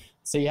forever.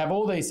 So you have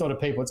all these sort of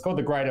people, it's called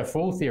the greater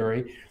fool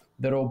theory,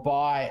 that'll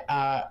buy,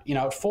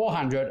 at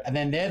 400, and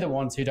then they're the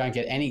ones who don't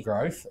get any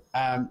growth,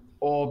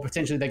 or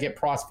potentially they get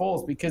price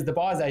falls because the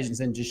buyer's agents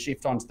then just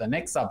shift on to the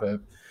next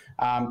suburb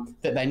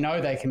that they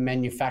know they can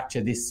manufacture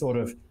this sort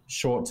of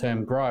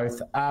short-term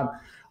growth.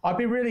 I'd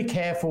be really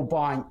careful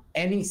buying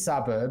any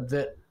suburb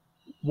that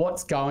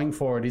what's going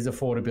for it is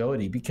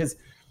affordability, because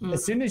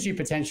as soon as you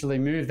potentially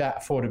move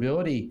that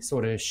affordability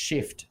sort of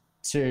shift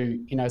to,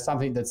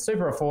 something that's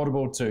super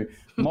affordable to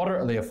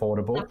moderately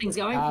affordable. Nothing's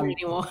going for it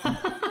anymore.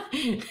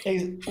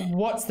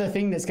 What's the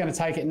thing that's going to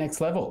take it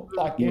next level?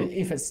 Like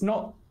if it's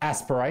not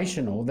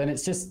aspirational, then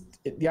it's just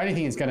the only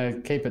thing that's going to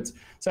keep it.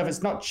 So if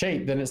it's not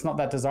cheap, then it's not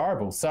that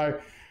desirable. So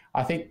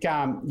I think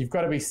you've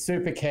got to be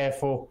super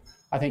careful.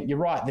 I think you're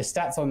right. The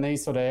stats on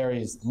these sort of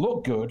areas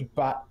look good,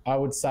 but I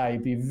would say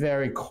be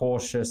very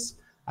cautious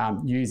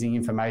using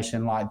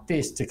information like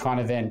this to kind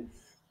of then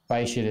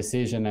base your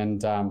decision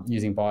and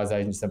using buyers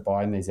agents that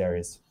buy in these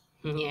areas.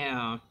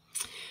 Yeah.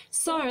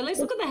 So let's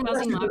look at the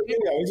housing market.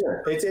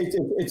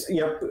 It's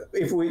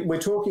if we're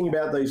talking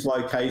about these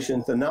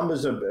locations, the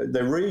numbers are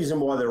the reason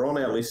why they're on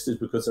our list is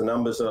because the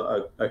numbers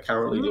are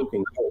currently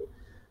looking good,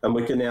 and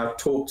we can now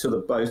talk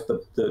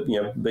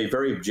to be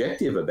very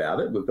objective about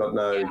it. We've got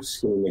no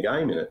skin in the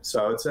game in it,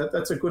 so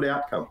that's a good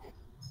outcome.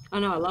 I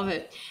know, I love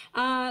it.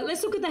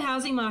 Let's look at the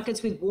housing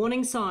markets with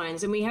warning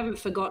signs, and we haven't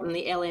forgotten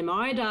the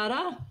LMI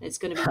data. It's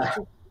going to be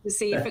interesting to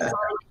see if it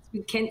correlates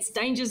with Kent's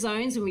danger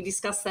zones, and we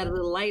discuss that a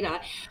little later.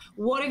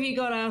 What have you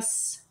got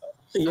us?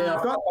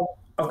 Yeah,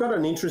 I've got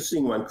an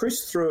interesting one.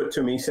 Chris threw it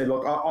to me. He said,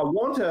 look, I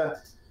want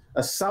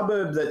a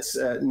suburb that's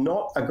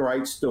not a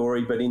great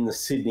story, but in the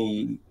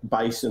Sydney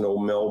Basin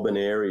or Melbourne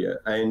area.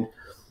 And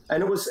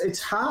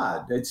it's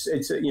hard. It's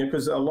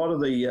because a lot of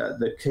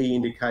the key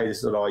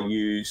indicators that I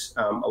use,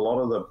 a lot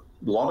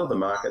of the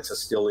markets are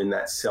still in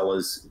that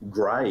seller's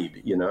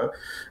grade,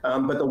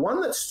 But the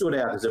one that stood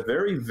out is a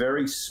very,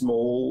 very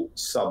small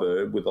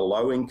suburb with a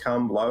low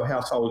income, low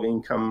household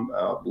income,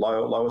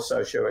 lower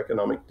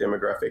socioeconomic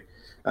demographic,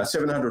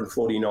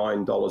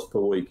 $749 per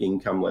week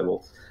income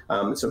level.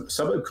 It's a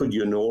suburb called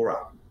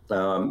Yonora.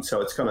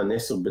 So it's kind of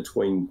nestled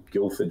between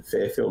Guildford,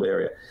 Fairfield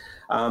area.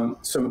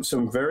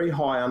 Some very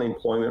high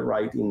unemployment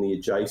rate in the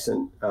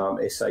adjacent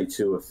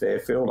SA2 of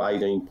Fairfield,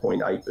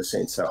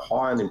 18.8%. So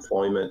high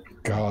unemployment,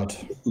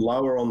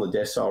 lower on the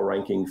decile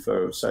ranking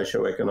for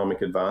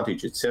socioeconomic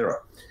advantage, etc.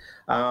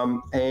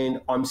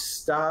 And I'm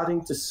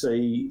starting to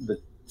see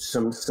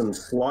some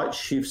slight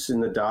shifts in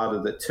the data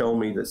that tell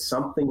me that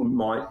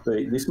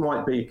this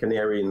might be a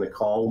canary in the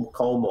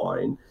coal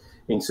mine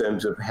in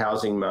terms of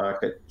housing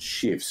market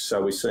shifts.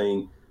 So we're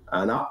seeing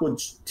an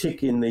upward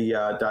tick in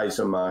the days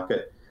on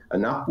market,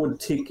 an upward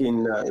tick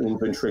in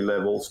inventory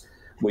levels.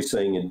 We're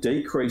seeing a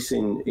decrease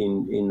in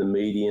the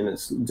median.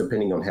 It's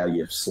depending on how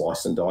you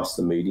slice and dice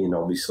the median,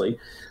 obviously.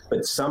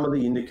 But some of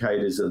the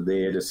indicators are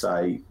there to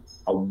say,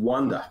 I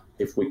wonder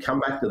if we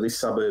come back to this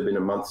suburb in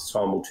a month's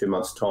time or 2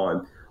 months'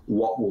 time,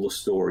 what will the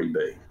story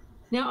be?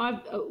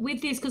 Now,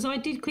 with this, because I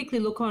did quickly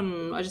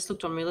I just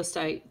looked on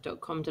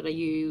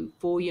realestate.com.au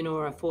for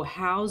Yonora for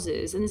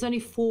houses, and there's only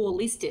 4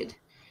 listed.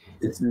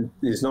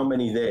 There's not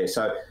many there.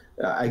 So,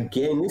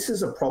 again, this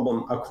is a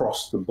problem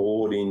across the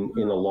board in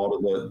a lot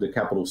of the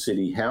capital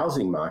city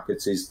housing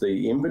markets is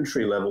the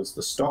inventory levels,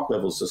 the stock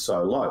levels are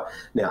so low.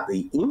 Now,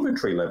 the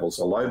inventory levels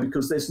are low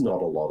because there's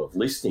not a lot of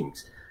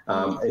listings.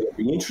 It'd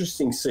be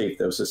interesting to see if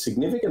there was a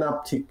significant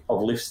uptick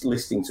of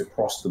listings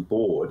across the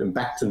board and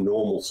back to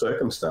normal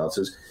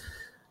circumstances.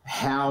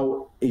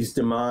 How is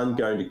demand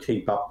going to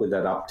keep up with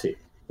that uptick?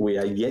 We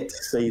are yet to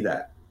see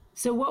that.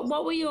 So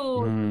what were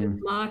your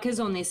markers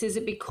on this? Is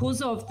it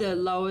because of the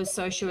lower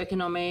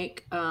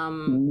socioeconomic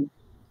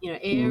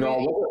area?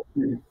 No,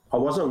 I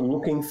wasn't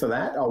looking for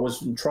that. I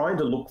was trying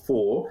to look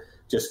for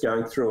just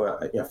going through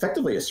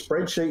effectively a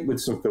spreadsheet with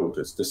some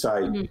filters to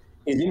say,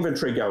 is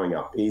inventory going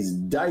up? Is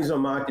days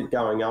on market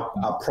going up?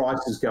 Are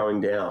prices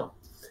going down?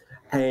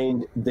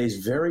 And there's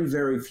very,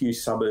 very few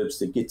suburbs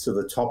that get to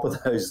the top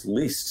of those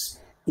lists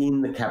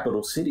in the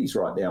capital cities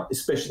right now,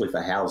 especially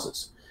for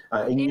houses.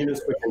 In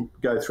units, we can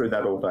go through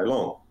that all day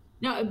long.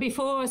 Now,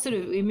 before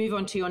we move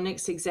on to your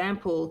next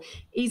example,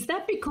 is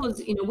that because,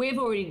 we've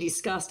already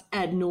discussed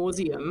ad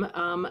nauseum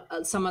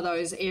some of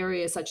those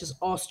areas such as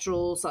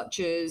Austral, such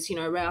as,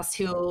 Rouse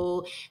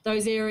Hill,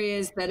 those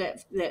areas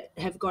that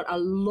have got a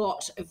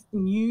lot of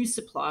new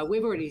supply.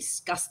 We've already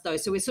discussed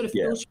those. So we're sort of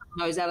filtering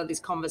those out of this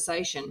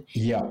conversation.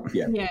 Yeah.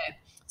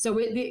 So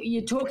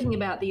you're talking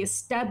about the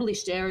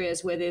established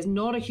areas where there's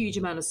not a huge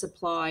amount of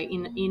supply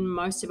in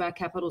most of our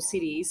capital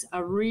cities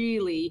are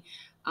really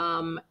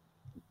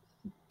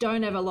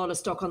don't have a lot of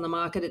stock on the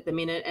market at the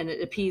minute, and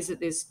it appears that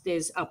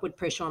there's upward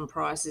pressure on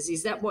prices.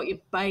 Is that what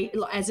you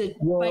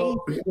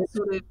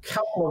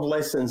couple of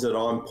lessons that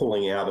I'm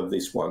pulling out of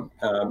this one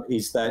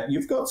is that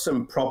you've got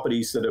some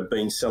properties that have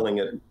been selling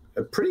at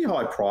pretty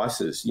high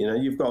prices.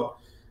 You've got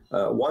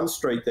one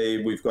street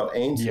there, we've got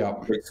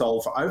Ansett, that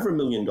sold for over $1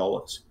 million.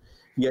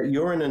 Yet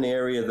you're in an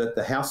area that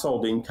the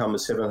household income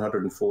is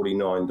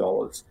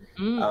 $749.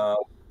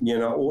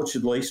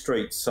 Orchard Lee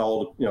Street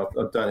sold, I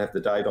don't have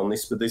the date on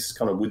this, but this is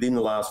kind of within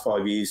the last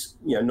 5 years,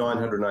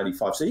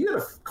 985. So you've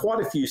got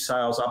quite a few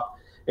sales up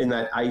in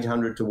that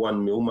 800 to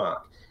 1 mil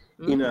mark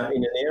in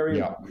an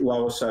area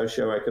lower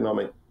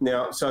socioeconomic.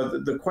 Now, so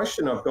the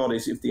question I've got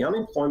is if the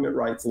unemployment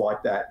rate's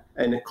like that,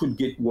 and it could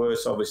get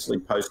worse, obviously,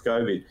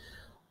 post-COVID,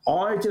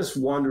 I just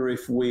wonder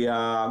if we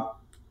are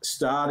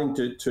starting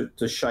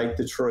to shake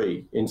the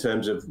tree in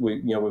terms of,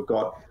 we've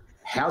got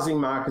housing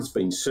markets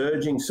been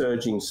surging.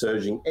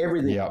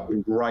 Everything's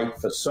been great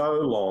for so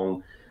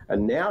long.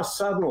 And now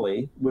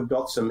suddenly we've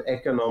got some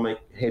economic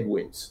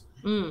headwinds.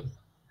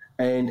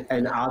 And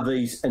are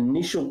these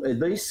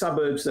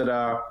suburbs that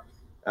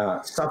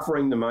are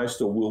suffering the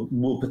most or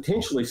will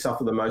potentially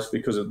suffer the most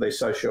because of their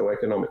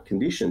socioeconomic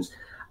conditions,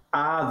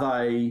 are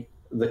they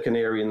the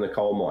canary in the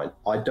coal mine?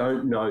 I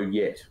don't know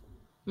yet.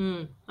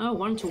 Oh,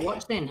 one to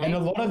watch then. Hey? And a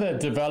lot of the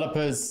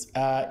developers,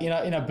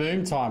 in a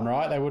boom time,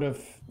 right, they would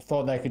have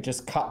thought they could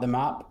just cut them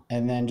up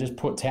and then just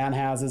put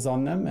townhouses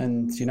on them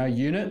and,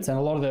 units. And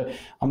a lot of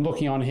I'm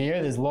looking on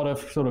here, there's a lot of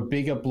sort of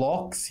bigger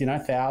blocks,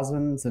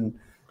 thousands and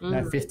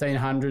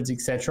 1500s,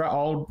 etc.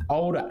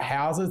 Old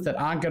houses that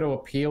aren't going to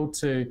appeal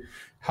to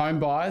home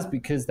buyers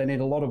because they need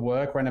a lot of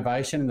work,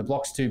 renovation, and the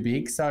block's too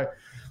big. So,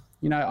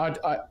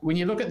 when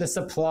you look at the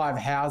supply of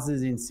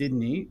houses in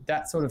Sydney,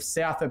 that sort of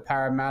south of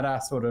Parramatta,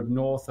 sort of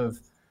north of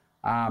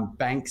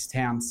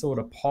Bankstown sort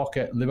of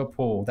pocket,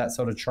 Liverpool, that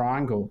sort of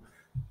triangle,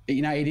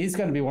 it is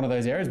going to be one of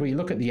those areas where you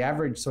look at the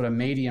average sort of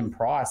median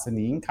price and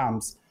the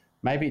incomes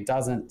maybe it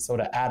doesn't sort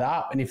of add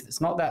up. And if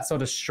it's not that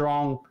sort of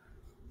strong,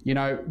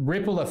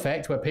 ripple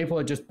effect where people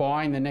are just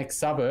buying the next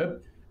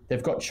suburb,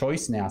 they've got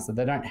choice now. So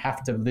they don't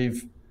have to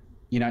live,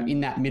 in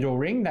that middle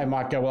ring. They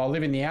might go, well, I'll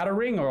live in the outer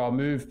ring, or I'll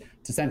move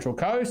to Central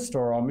Coast,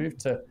 or I'll move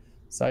to...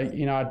 So,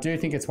 I do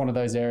think it's one of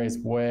those areas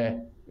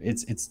where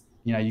it's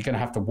you're going to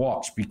have to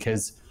watch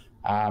because,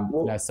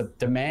 so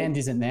demand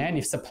isn't there. And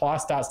if supply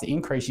starts to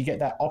increase, you get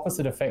that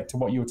opposite effect to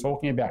what you were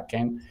talking about,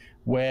 Ken,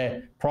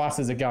 where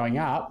prices are going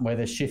up, where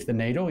they shift the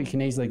needle. You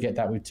can easily get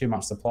that with too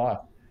much supply.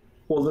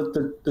 Well,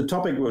 the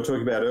topic we were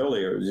talking about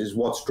earlier is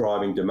what's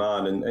driving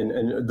demand.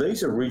 And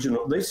these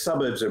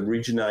suburbs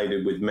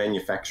originated with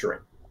manufacturing.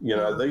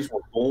 These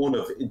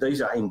were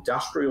these are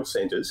industrial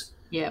centres.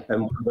 Yeah.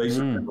 And these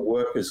are where the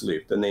workers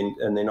lived. And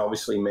then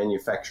obviously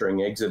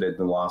manufacturing exited in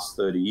the last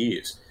 30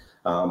 years.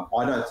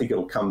 I don't think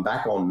it'll come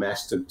back en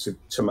masse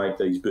to make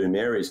these boom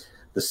areas.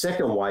 The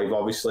second wave,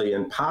 obviously,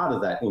 and part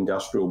of that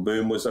industrial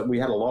boom was that we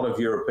had a lot of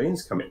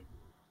Europeans come in.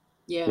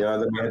 Yeah.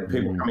 That we had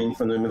people come in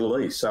from the Middle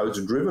East. So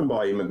it's driven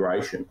by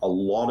immigration, a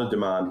lot of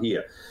demand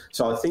here.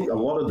 So I think a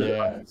lot of the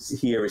demand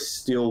here is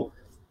still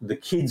the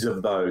kids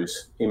of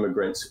those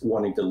immigrants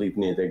wanting to live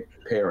near their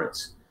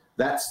parents.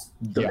 That's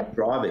the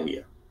driver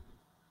here.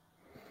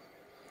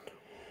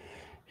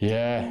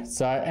 Yeah.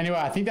 So anyway,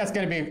 I think that's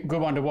going to be a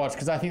good one to watch,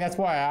 because I think that's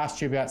why I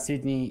asked you about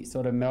Sydney,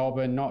 sort of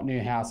Melbourne, not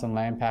new house and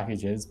land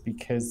packages,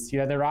 because,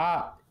 there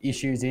are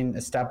issues in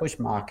established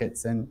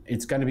markets, and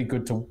it's going to be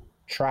good to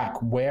track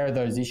where are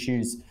those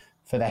issues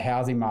for the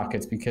housing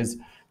markets, because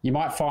you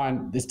might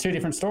find there's two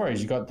different stories.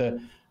 You've got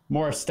the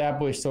more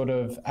established sort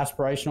of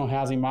aspirational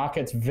housing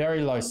markets,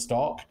 very low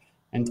stock,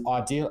 and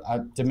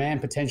demand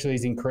potentially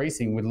is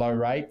increasing with low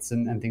rates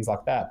and things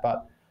like that.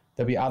 But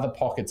there'll be other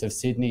pockets of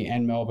Sydney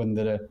and Melbourne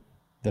that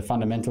the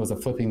fundamentals are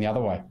flipping the other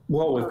way.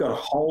 Well, we've got a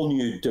whole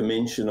new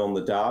dimension on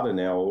the data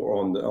now,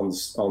 on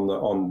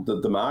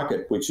the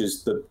market, which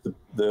is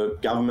the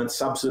government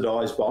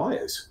subsidised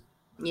buyers.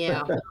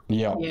 Yeah.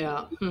 Yeah.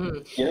 Yeah.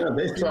 Mm-hmm.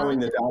 They're throwing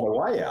the data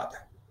way out.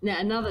 Now,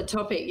 another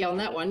topic on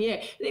that one,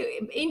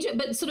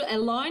 but sort of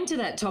aligned to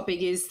that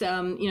topic is,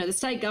 the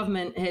state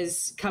government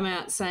has come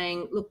out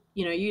saying, look,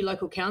 you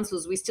local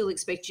councils, we still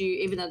expect you,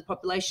 even though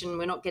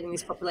we're not getting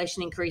this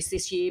population increase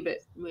this year, but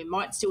we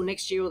might still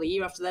next year or the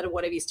year after that or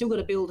whatever, you still got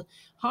to build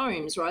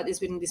homes, right? There's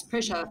been this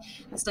pressure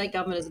the state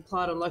government has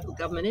applied on local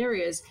government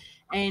areas.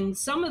 And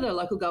some of the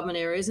local government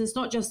areas, and it's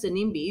not just the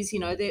NIMBYs,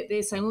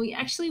 they're saying,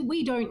 well,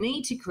 we don't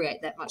need to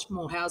create that much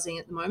more housing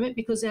at the moment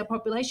because our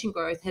population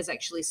growth has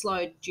actually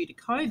slowed due to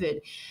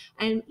COVID.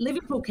 And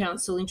Liverpool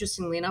Council,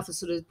 interestingly enough, has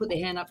sort of put their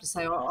hand up to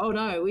say, oh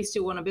no, we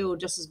still want to build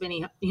just as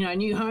many,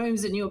 new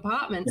homes and new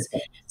apartments.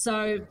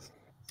 So,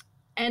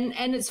 and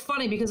it's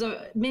funny because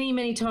many,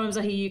 many times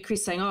I hear you,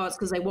 Chris, saying, it's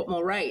because they want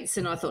more rates.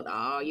 And I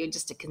thought, you're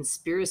just a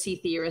conspiracy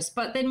theorist.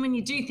 But then when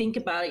you do think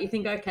about it, you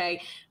think,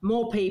 okay,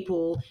 more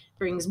people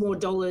brings more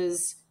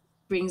dollars,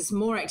 brings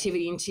more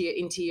activity into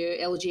your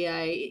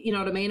LGA. You know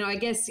what I mean? I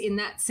guess in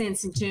that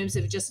sense, in terms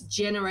of just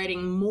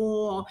generating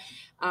more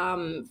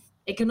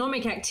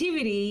economic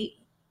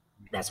activity,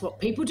 that's what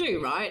people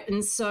do, right?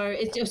 And so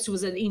it just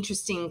was an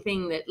interesting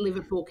thing that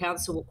Liverpool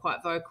Council were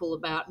quite vocal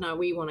about, no,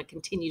 we want to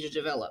continue to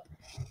develop.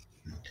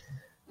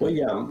 We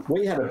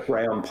had a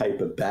brown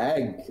paper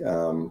bag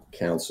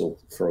council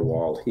for a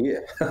while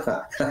here.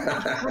 My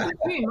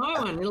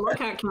one, the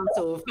Lockhart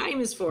Council,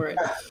 famous for it.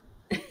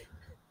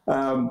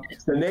 The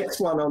next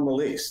one on the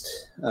list,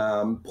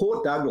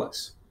 Port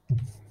Douglas,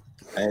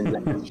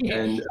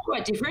 and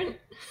quite different.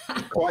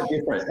 Quite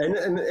different,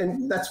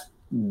 and that's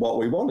what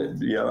we wanted,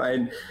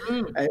 and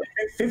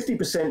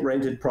 50%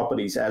 rented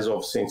properties as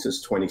of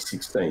census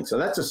 2016. So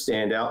that's a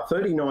standout.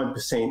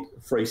 39%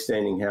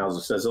 freestanding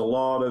houses. There's a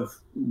lot of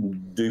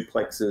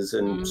duplexes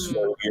and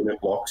small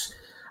unit blocks.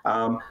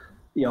 I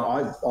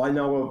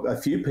know a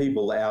few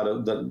people out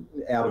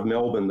of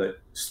Melbourne that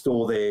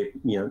store their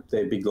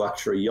big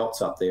luxury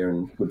yachts up there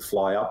and would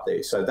fly up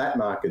there. So that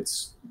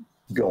market's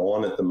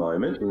gone at the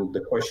moment. And the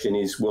question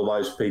is, will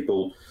those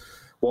people,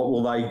 what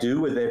will they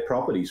do with their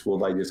properties? Will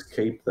they just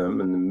keep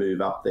them and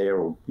move up there,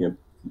 or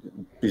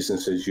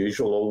business as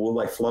usual, or will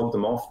they flog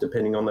them off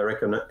depending on their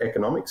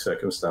economic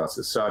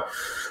circumstances? So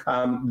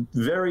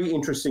very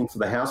interesting for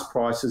the house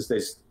prices.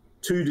 There's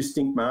two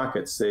distinct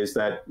markets. There's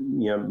that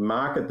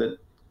market that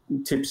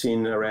tips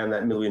in around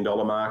that $1 million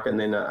mark, and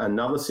then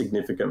another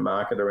significant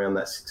market around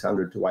that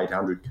 600 to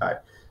 800K.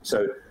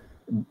 So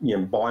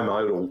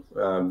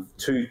bimodal,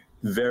 two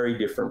very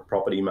different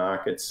property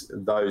markets,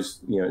 those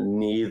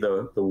near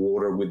the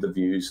water with the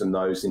views, and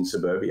those in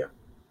suburbia.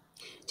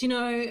 Do you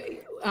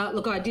know,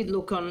 look, I did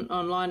look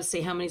online to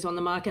see how many's on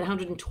the market,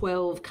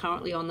 112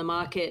 currently on the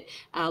market,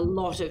 a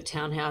lot of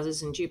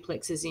townhouses and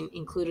duplexes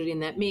included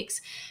in that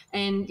mix.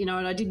 And, and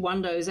I did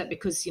wonder, is that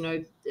because,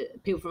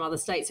 people from other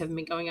states haven't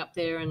been going up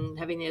there and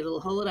having their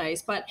little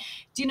holidays? But,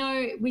 do you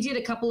know, we did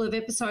a couple of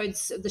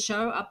episodes of the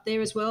show up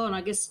there as well. And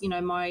I guess,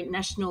 my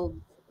national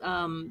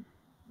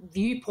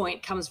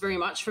viewpoint comes very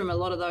much from a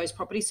lot of those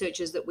property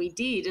searches that we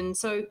did. And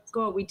so,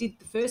 God, we did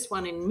the first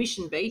one in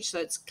Mission Beach, so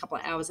it's a couple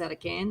of hours out of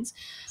Cairns.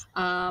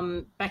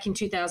 Back in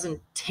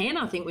 2010,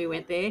 I think we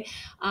went there.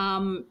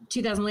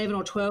 2011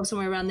 or 12,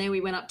 somewhere around there, we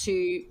went up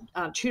to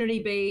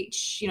Trinity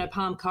Beach,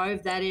 Palm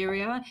Cove, that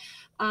area.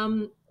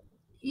 I'm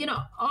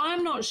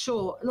not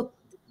sure. Look,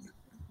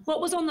 what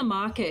was on the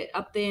market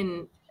up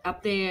there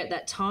at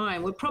that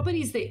time were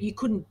properties that you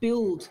couldn't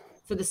build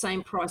for the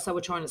same price they were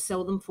trying to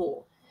sell them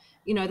for.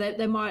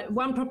 They might,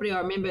 one property I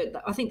remember,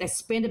 I think they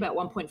spent about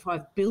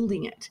 1.5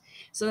 building it.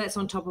 So that's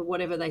on top of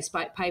whatever they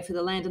pay for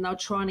the land, and they were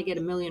trying to get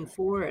 $1 million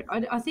for it.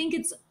 I think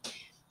it's,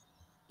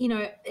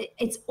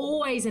 it's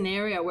always an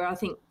area where I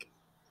think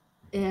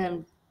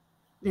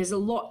there's a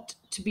lot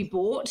to be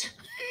bought.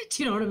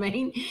 Do you know what I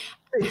mean?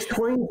 It's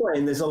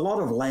Queensland. There's a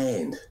lot of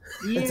land.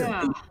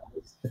 Yeah.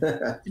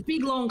 It's a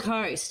big, long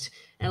coast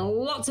and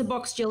lots of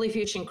box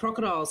jellyfish and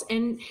crocodiles.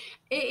 And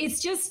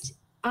it's just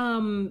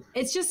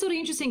sort of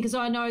interesting because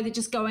I know that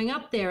just going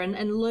up there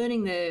and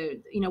learning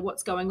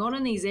what's going on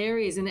in these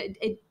areas, and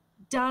it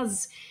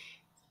does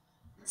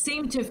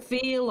seem to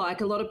feel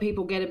like a lot of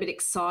people get a bit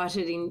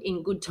excited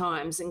in good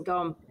times and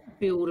go and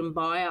build and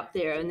buy up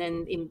there, and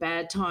then in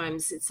bad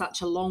times it's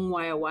such a long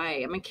way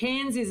away. I mean,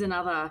 Cairns is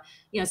another,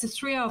 it's a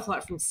 3-hour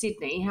flight from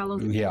Sydney. How long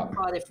do you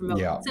fly there from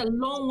Melbourne? Yeah. It's a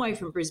long way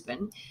from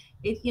Brisbane.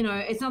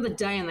 It's another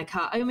day in the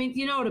car. I mean,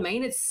 you know what I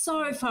mean? It's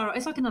so far.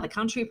 It's like another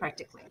country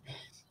practically.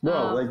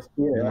 Well,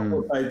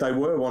 they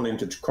were wanting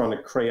to kind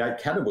of create.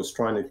 Catter was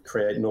trying to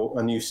create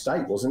a new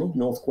state, wasn't he?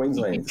 North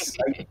Queensland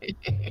state.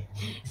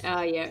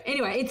 Yeah.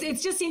 Anyway,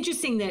 it's just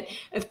interesting that,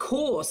 of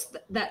course,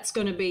 that's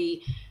going to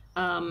be.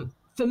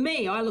 For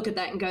me, I look at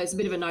that and go, it's a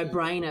bit of a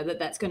no-brainer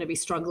that's going to be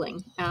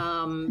struggling.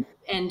 And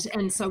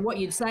so what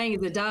you're saying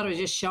is the data is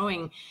just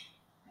showing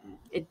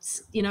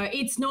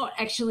it's not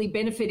actually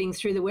benefiting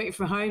through the work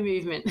from home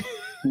movement.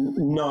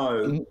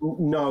 No, and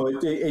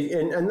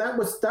that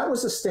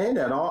was a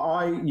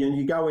standout.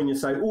 You go in, you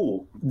say,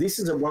 oh, this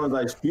is one of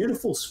those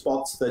beautiful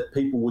spots that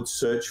people would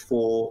search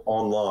for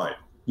online.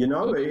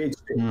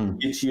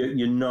 It's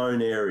your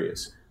known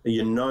areas,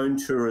 your known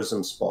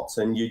tourism spots,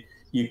 and you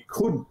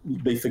could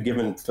be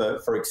forgiven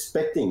for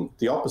expecting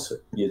the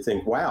opposite. You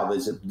think, wow,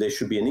 there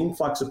should be an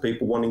influx of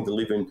people wanting to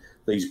live in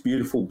these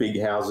beautiful big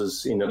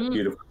houses in a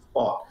beautiful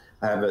spot,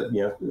 have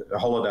a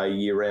holiday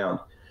year round.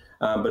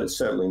 But it's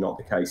certainly not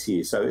the case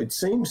here. So it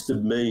seems to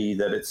me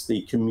that it's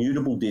the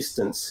commutable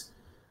distance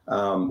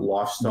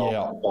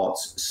lifestyle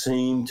spots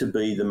seem to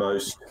be the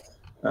most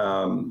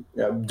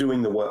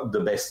doing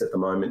the best at the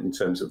moment in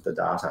terms of the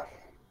data.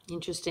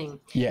 Interesting.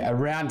 Yeah,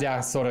 around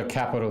our sort of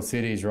capital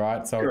cities,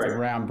 right? So Correct. It's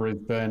around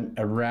Brisbane,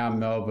 around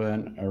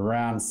Melbourne,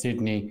 around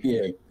Sydney.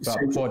 Yeah. But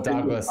Port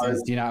Douglas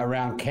is,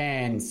 around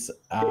Cairns.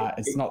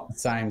 It's not the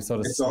same sort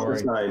of story.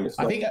 It's not the same. It's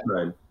not the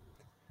same.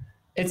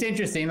 It's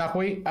interesting.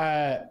 Like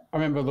I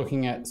remember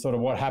looking at sort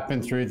of what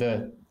happened through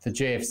the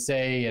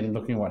GFC and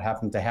looking at what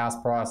happened to house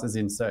prices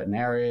in certain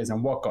areas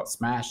and what got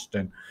smashed.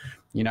 And,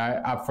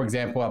 for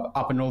example,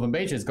 up in Northern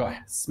Beaches got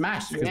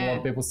smashed because a lot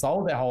of people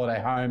sold their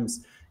holiday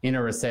homes in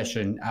a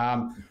recession.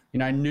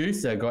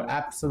 Noosa got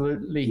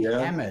absolutely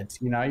hammered.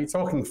 You're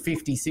talking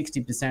 50,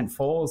 60%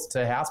 falls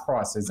to house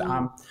prices.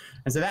 And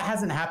so that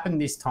hasn't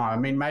happened this time.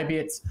 I mean, maybe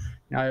it's,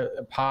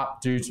 part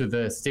due to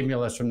the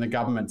stimulus from the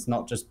government's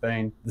not just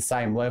being the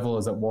same level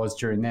as it was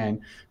during then.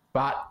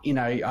 But,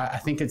 I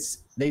think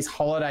it's these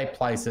holiday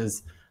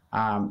places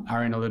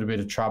are in a little bit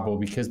of trouble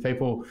because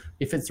people,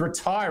 if it's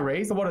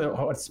retirees,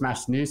 what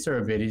smashed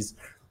Noosa a bit is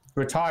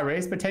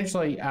retirees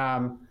potentially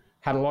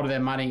had a lot of their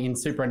money in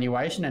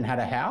superannuation and had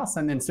a house,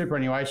 and then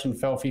superannuation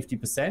fell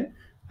 50%,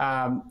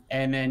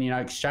 and then,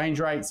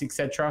 exchange rates,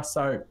 etc.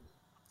 So,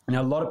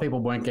 a lot of people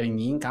weren't getting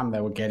the income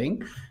they were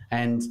getting,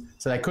 and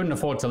so they couldn't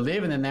afford to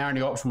live, and then their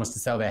only option was to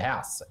sell their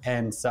house.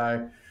 And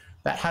so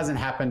that hasn't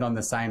happened on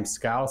the same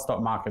scale.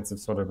 Stock markets have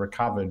sort of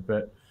recovered,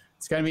 but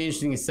it's going to be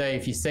interesting to see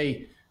if you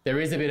see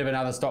there is a bit of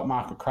another stock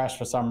market crash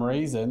for some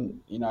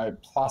reason,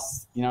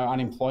 plus,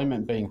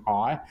 unemployment being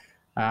high.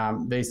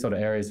 These sort of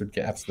areas would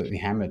get absolutely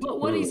hammered. But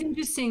what is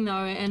interesting,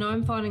 though, and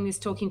I'm finding this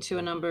talking to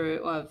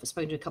I've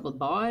spoken to a couple of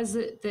buyers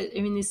that are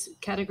in this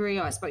category.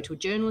 I spoke to a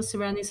journalist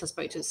around this. I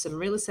spoke to some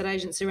real estate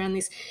agents around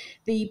this.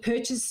 The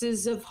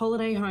purchases of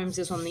holiday homes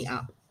is on the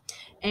up.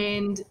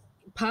 And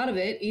part of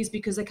it is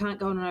because they can't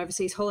go on an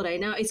overseas holiday.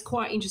 Now, it's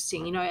quite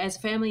interesting. As a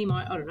family, you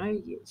might, I don't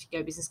know, if you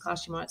go business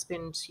class, you might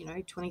spend,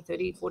 20,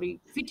 30,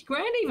 40, 50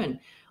 grand even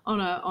on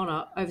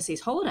a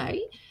overseas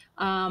holiday.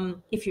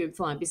 If you're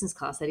flying business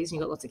class, that is, and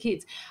you've got lots of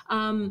kids.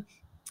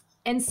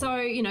 And so,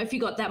 if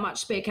you've got that much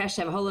spare cash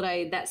to have a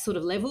holiday, that sort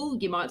of level,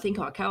 you might think,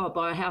 okay, I'll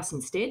buy a house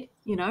instead.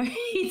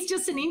 It's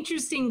just an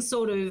interesting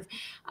sort of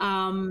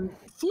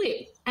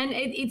flip. And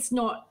it's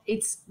not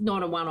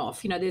a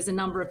one-off. There's a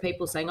number of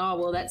people saying, oh,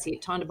 well, that's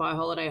it, time to buy a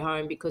holiday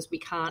home because we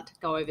can't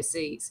go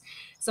overseas.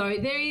 So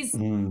there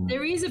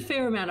is a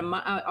fair amount of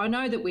money. I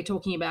know that we're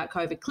talking about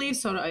COVID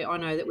cliffs. I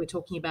know that we're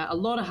talking about a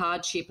lot of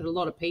hardship and a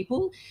lot of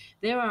people.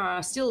 There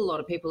are still a lot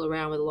of people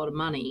around with a lot of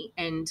money,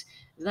 and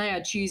they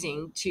are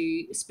choosing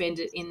to spend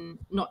it in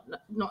not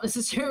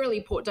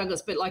necessarily Port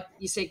Douglas, but like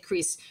you said,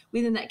 Chris,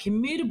 within that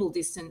commutable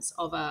distance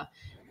of a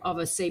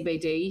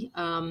CBD.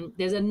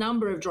 There's a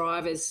number of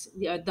drivers,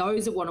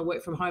 those that want to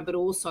work from home, but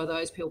also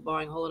those people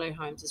buying holiday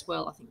homes as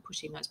well, I think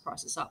pushing those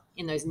prices up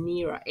in those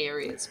nearer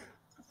areas.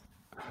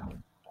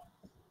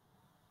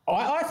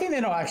 I think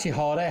they're not actually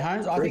holiday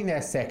homes. I think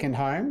they're second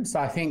homes.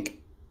 I think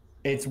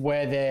it's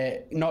where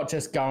they're not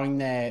just going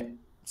there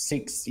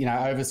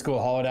over school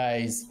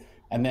holidays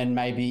and then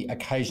maybe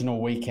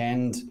occasional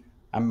weekend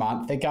a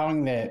month. They're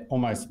going there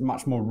almost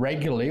much more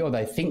regularly, or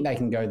they think they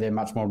can go there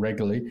much more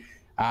regularly.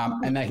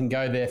 And they can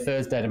go there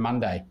Thursday to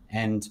Monday.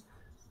 And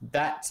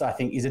that, I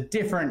think, is a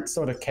different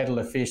sort of kettle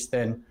of fish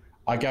than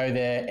I go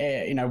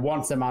there,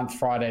 once a month,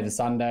 Friday to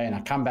Sunday, and I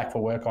come back for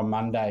work on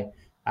Monday,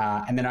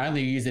 and then I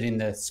only use it in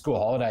the school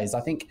holidays. I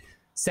think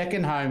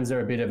second homes are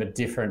a bit of a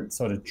different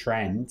sort of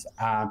trend,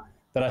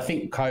 that I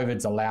think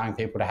COVID's allowing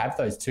people to have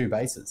those two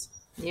bases.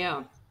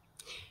 Yeah.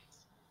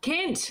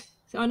 Kent,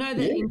 I know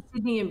that in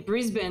Sydney and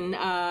Brisbane,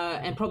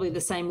 and probably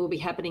the same will be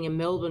happening in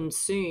Melbourne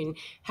soon,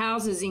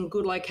 houses in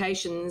good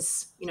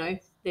locations,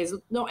 there's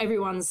not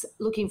everyone's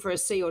looking for a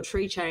sea or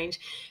tree change.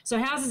 So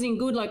houses in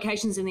good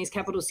locations in these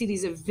capital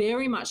cities are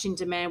very much in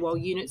demand while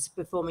units are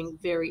performing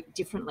very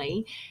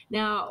differently.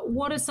 Now,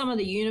 what are some of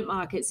the unit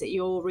markets that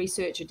your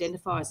research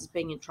identifies as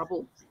being in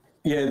trouble?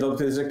 Yeah, look,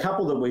 there's a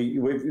couple that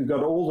we've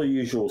got all the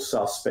usual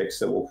suspects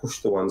that will push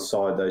to one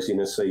side, those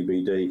inner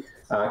CBD.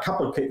 A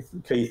couple of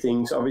key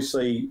things,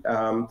 obviously,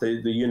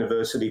 the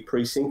university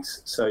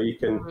precincts. So you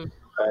can,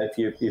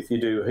 if you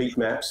do heat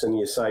maps and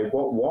you say,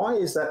 why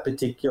is that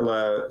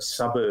particular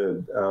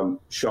suburb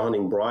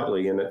shining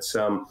brightly? And it's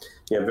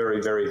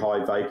very, very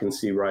high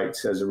vacancy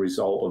rates as a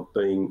result of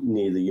being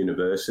near the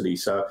university.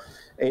 So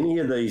any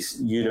of these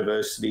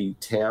university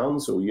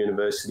towns or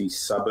university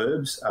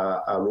suburbs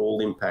are all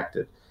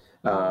impacted.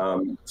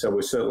 So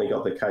we've certainly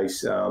got the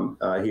case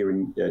here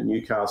in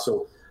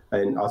Newcastle,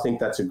 and I think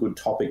that's a good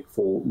topic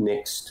for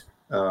next.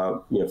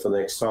 For the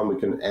next time we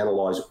can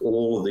analyse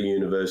all of the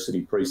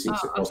university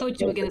precincts. I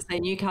thought you were going to say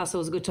Newcastle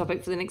was a good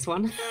topic for the next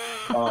one.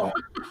 I've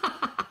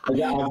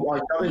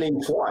got it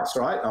in twice,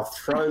 right? I've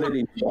thrown it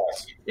in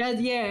twice.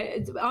 Yeah,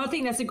 I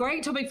think that's a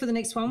great topic for the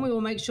next one. We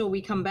will make sure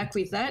we come back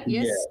with that.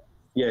 Yes.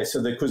 Yeah.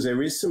 So because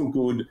there is some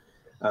good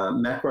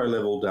macro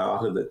level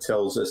data that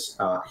tells us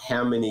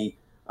how many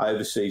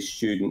overseas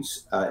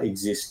students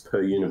exist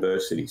per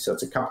university. So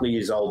it's a couple of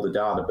years old, the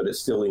data, but it's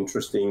still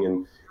interesting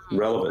and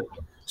relevant.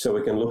 So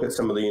we can look at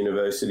some of the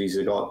universities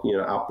that got,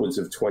 upwards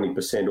of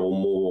 20% or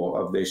more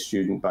of their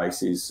student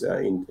base is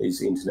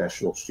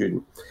international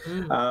student.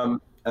 So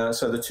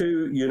the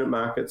two unit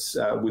markets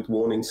with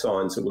warning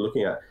signs that we're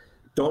looking at,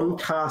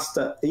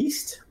 Doncaster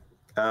East,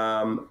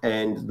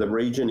 and the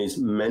region is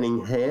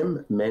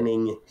Manningham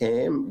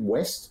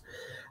West.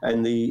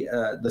 And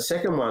the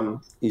second one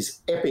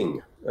is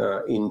Epping,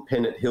 in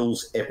Pennant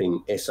Hills,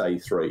 Epping,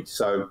 SA3.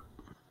 So,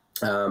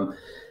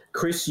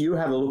 Chris, you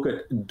had a look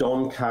at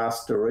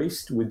Doncaster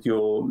East with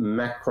your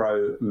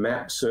macro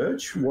map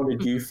search. What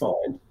did you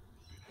find?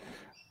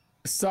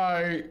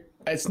 So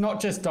it's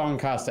not just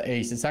Doncaster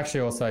East, it's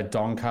actually also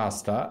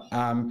Doncaster.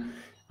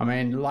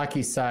 Like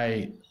you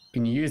say,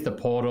 when you use the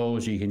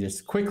portals, you can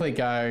just quickly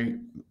go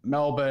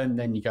Melbourne,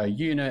 then you go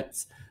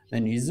units,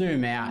 then you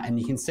zoom out and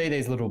you can see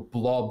these little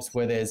blobs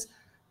where there's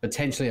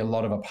potentially a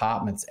lot of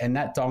apartments. And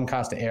that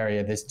Doncaster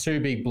area, there's two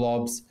big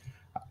blobs,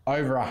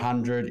 over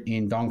 100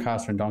 in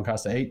Doncaster and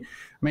Doncaster East.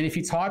 If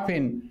you type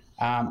in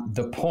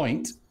the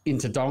point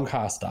into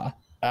Doncaster,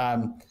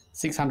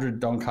 600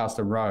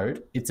 Doncaster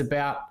Road, it's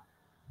about,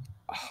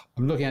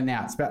 I'm looking at it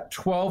now, it's about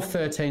 12,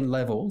 13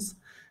 levels.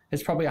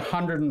 It's probably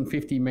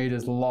 150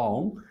 metres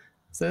long.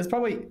 So there's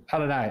probably,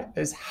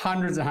 there's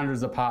hundreds and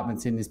hundreds of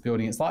apartments in this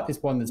building. It's like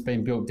this one that's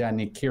been built down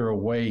near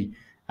Kirrawee,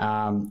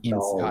 down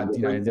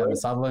the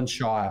Sutherland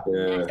Shire.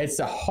 Yeah. It's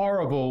a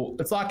horrible,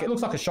 it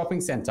looks like a shopping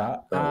centre.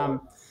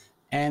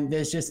 And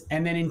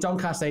then in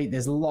Doncaster East,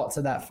 there's lots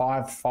of that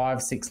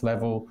 5, 6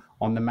 level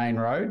on the main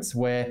roads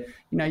where,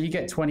 you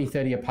get 20,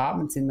 30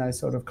 apartments in those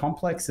sort of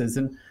complexes,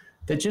 and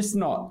they're just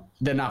not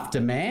enough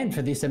demand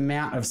for this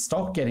amount of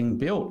stock getting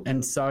built.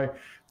 And so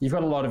you've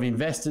got a lot of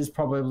investors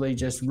probably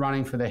just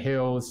running for the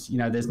hills.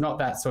 There's not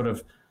that sort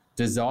of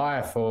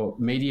desire for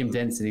medium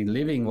density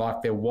living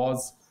like there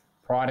was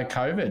prior to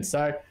COVID.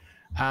 So,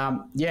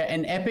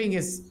 and Epping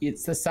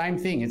it's the same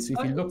thing. It's if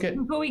you look at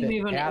before we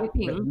move on to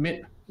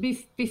Epping.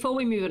 Before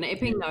we move on to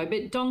Epping, though,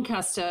 but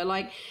Doncaster,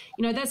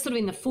 that's sort of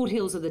in the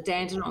foothills of the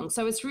Dandenong.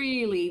 So it's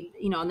really,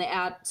 on the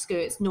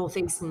outskirts,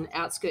 northeastern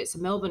outskirts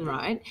of Melbourne,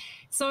 right?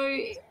 So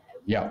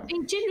yeah,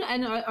 in general,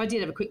 and I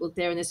did have a quick look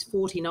there, and there's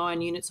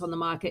 49 units on the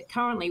market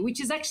currently,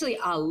 which is actually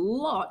a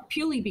lot,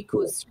 purely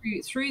because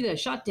through the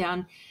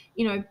shutdown,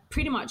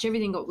 pretty much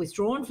everything got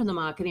withdrawn from the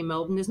market in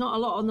Melbourne. There's not a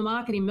lot on the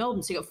market in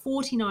Melbourne, so you've got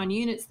 49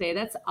 units there.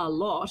 That's a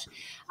lot.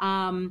 But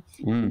I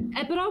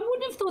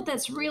wouldn't have thought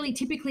that's really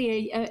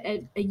typically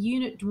a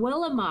unit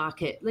dweller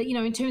market,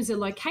 in terms of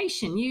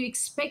location. You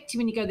expect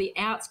when you go to the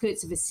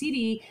outskirts of a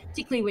city,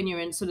 particularly when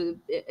you're in sort of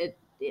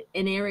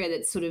an area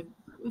that's sort of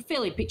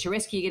fairly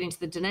picturesque. You get into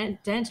the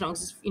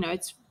Dandenongs,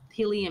 it's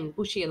hilly and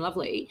bushy and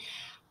lovely.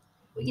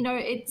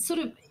 It's sort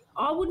of,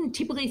 I wouldn't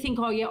typically think,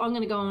 oh yeah, I'm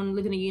going to go and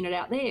live in a unit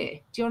out there.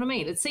 Do you know what I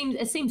mean? It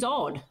seems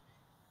odd.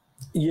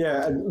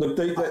 Yeah, look,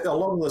 a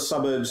lot of the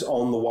suburbs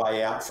on the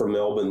way out from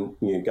Melbourne,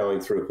 going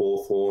through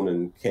Hawthorn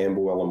and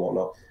Camberwell and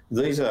whatnot,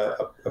 these are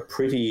a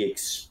pretty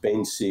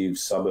expensive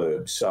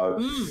suburbs. So,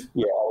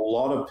 a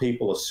lot of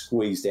people are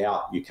squeezed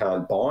out. You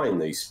can't buy in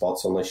these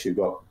spots unless you've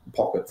got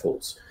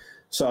pocketfuls.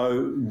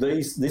 So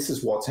this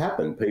is what's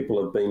happened.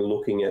 People have been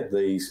looking at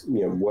these,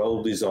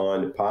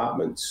 well-designed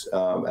apartments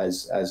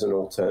as an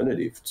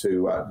alternative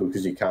to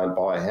because you can't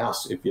buy a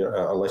house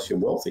unless you're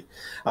wealthy.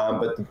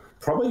 But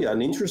probably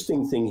an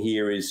interesting thing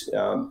here is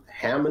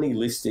how many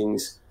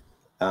listings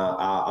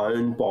are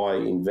owned by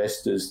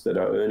investors that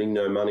are earning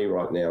no money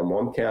right now. And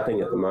I'm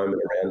counting at the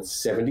moment around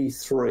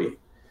 73.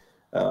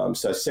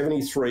 So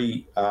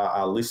 73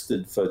 are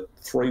listed for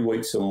 3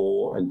 weeks or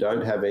more and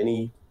don't have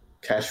any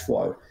cash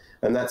flow.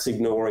 And that's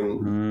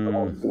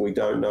ignoring we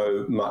don't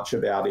know much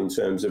about in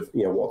terms of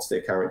what's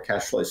their current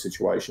cash flow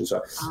situation.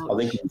 So I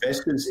think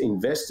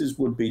investors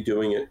would be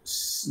doing it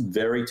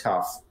very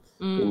tough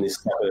in this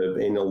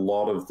suburb, in a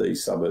lot of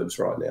these suburbs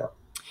right now.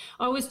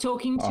 I was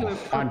talking to a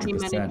property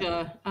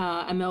manager,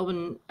 a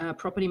Melbourne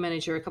property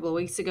manager, a couple of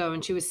weeks ago,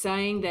 and she was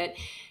saying that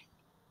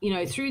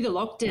through the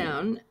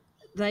lockdown,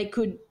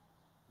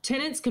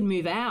 tenants could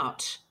move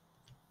out,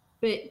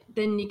 but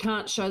then you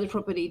can't show the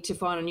property to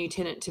find a new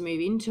tenant to move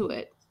into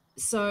it.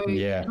 So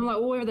I'm like,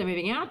 well, where are they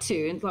moving out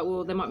to? And it's like,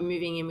 well, they might be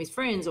moving in with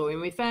friends or in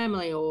with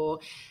family or,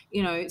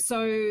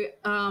 so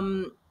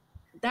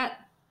that,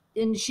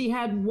 and she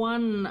had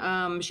one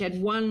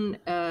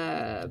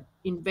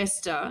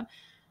investor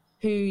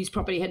whose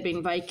property had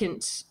been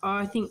vacant,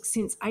 I think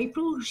since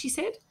April, she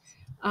said,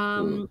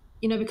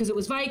 because it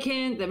was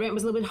vacant, the rent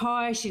was a little bit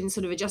high, she didn't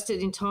sort of adjust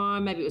it in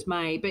time, maybe it was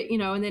May, but,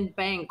 and then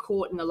bang,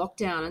 caught in the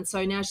lockdown. And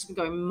so now she's been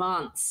going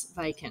months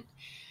vacant.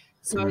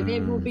 So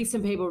there will be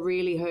some people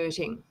really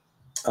hurting.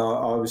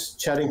 I was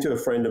chatting to a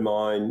friend of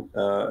mine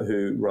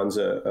who runs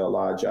a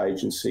large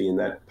agency in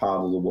that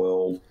part of the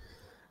world,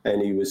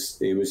 and he was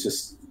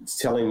just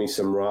telling me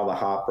some rather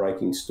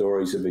heartbreaking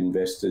stories of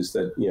investors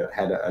that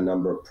had a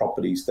number of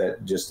properties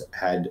that just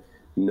had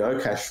no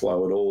cash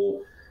flow at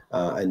all,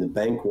 and the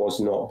bank was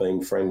not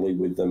being friendly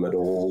with them at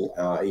all.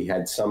 He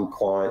had some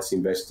clients,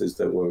 investors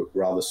that were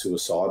rather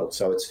suicidal.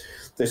 So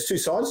there's two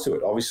sides to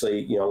it.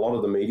 Obviously, a lot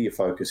of the media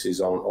focus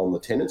is on the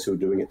tenants who are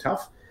doing it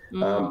tough,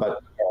 but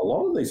a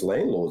lot of these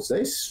landlords,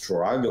 they're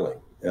struggling.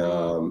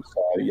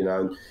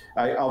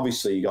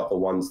 Obviously you got the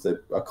ones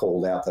that are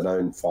called out that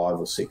own 5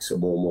 or 6 or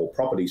more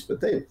properties,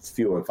 but they're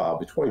few and far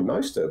between.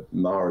 Most are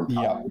ma and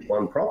pa with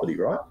one property,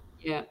 right?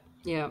 Yeah.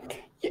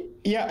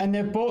 Yeah, and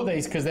they've bought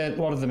these because a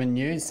lot of them are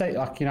new. So,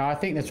 I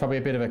think there's probably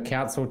a bit of a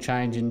council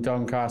change in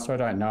Doncaster. I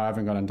don't know. I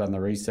haven't gone and done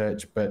the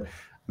research, but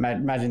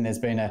imagine there's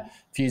been a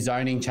few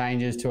zoning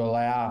changes to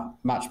allow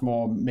much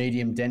more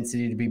medium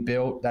density to be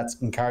built. That's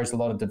encouraged a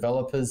lot of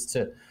developers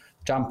to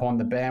jump on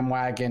the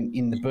bandwagon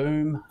in the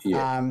boom.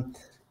 Yeah.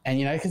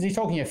 Because you're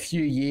talking a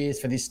few years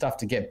for this stuff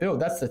to get built.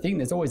 That's the thing.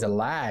 There's always a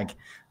lag.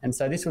 And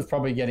so this was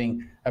probably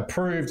getting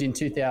approved in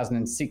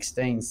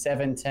 2016,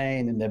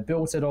 17, and they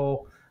built it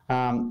all.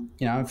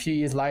 A few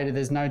years later,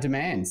 there's no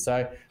demand.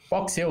 So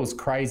Box Hill's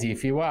crazy.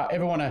 If you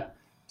ever want to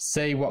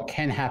see what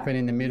can happen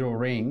in the middle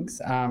rings,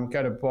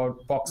 go to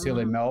Box Hill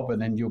in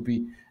Melbourne and you'll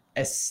be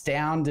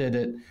astounded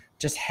at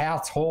just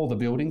how tall the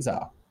buildings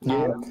are.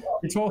 You're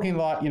talking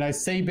like,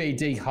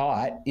 CBD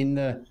height in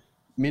the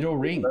middle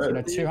ring,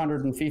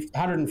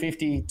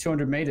 150,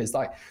 200 metres.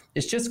 Like,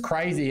 it's just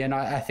crazy. And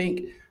I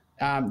think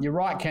you're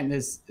right, Kent,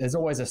 there's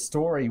always a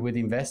story with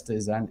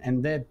investors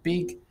and they're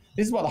big.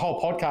 This is what the whole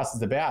podcast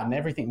is about, and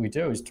everything we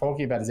do is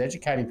talking about is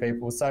educating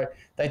people so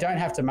they don't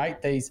have to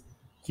make these,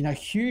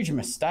 huge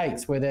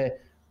mistakes where they're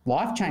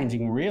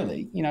life-changing,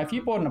 really. If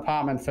you bought an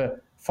apartment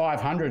for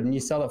 $500 and you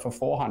sell it for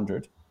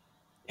 $400,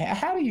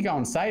 how do you go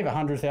and save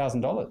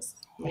 $100,000?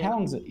 How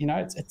long is it?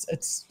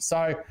 It's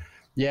so,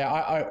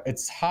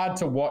 it's hard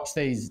to watch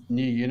these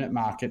new unit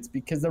markets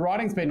because the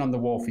writing's been on the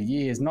wall for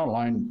years, not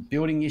alone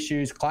building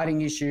issues,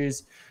 cladding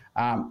issues,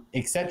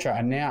 etc.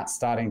 And now it's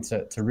starting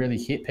to really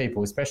hit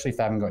people, especially if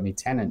they haven't got any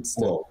tenants.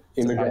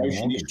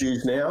 Immigration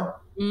issues now.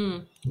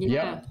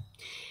 Yep.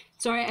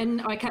 Sorry,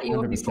 and I cut you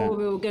 100%. Off before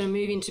we were going to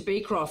move into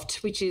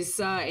Beecroft, which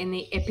is in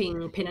the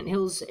Epping, Pennant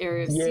Hills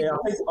area of Sydney.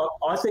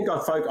 I think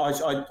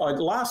I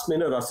last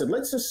minute I said,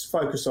 let's just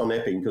focus on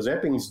Epping because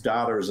Epping's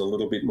data is a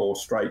little bit more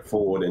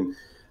straightforward. And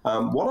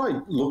what I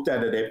looked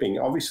at Epping,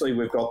 obviously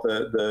we've got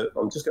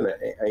I'm just going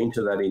to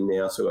enter that in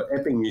now. So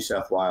Epping, New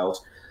South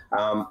Wales,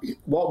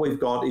 what we've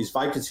got is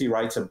vacancy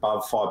rates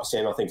above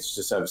 5%. I think it's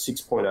just over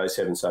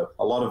 6.07, so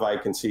a lot of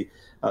vacancy.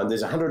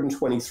 There's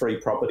 123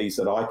 properties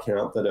that I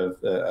count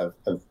that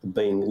have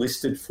been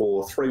listed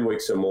for 3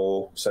 weeks or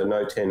more, so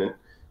no tenant,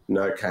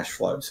 no cash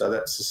flow. So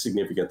that's a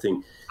significant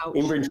thing. Ouch.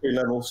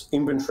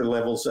 Inventory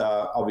levels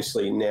are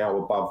obviously now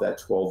above that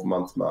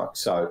 12-month mark.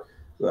 So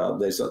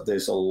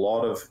there's a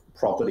lot of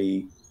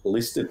property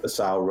listed for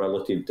sale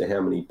relative to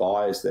how many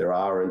buyers there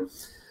are. And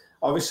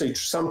obviously,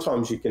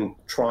 sometimes you can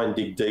try and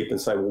dig deep and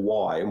say, well,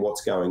 why and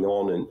what's going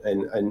on?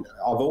 And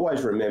I've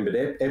always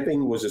remembered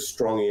Epping was a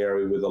strong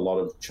area with a lot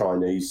of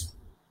Chinese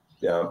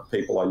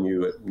people I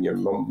knew at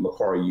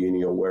Macquarie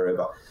Uni or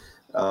wherever.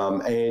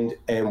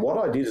 And what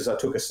I did is I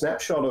took a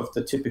snapshot of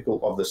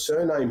the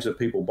surnames of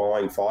people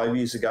buying 5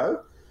 years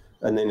ago,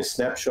 and then a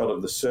snapshot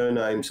of the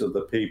surnames of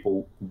the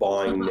people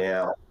buying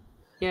now.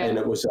 Yeah. And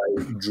it was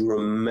a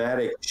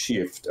dramatic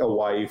shift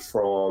away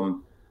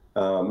from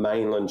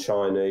mainland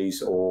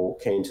Chinese or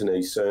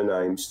Cantonese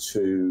surnames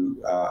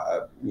to,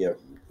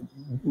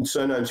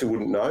 surnames you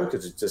wouldn't know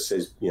because it just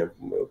says,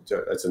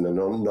 it's an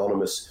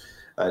anonymous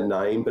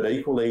name, but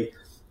equally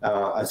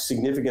a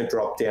significant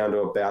drop down to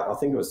about, I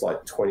think it was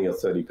like 20 or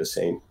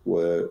 30%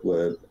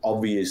 were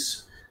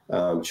obvious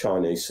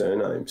Chinese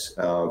surnames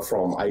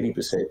from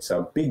 80%. So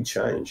a big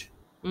change.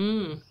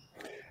 Mm.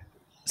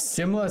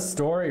 Similar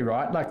story,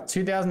 right? Like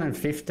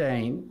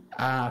 2015,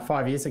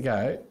 5 years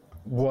ago,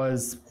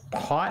 was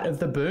height of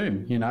the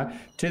boom,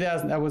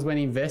 2000, that was when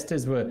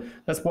investors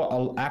that's what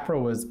APRA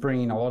was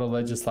bringing a lot of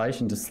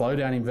legislation to slow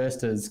down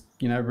investors,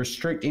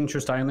 restrict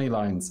interest-only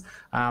loans.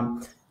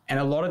 And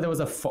there was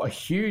a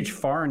huge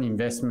foreign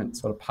investment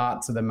sort of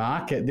parts of the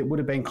market that would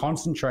have been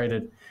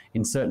concentrated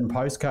in certain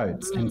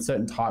postcodes and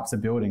certain types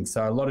of buildings.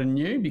 So a lot of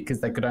new because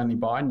they could only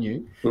buy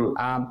new.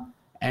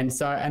 And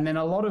then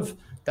a lot of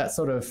that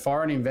sort of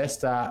foreign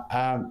investor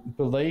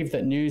believed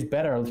that new's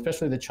better,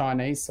 especially the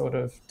Chinese sort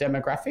of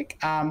demographic.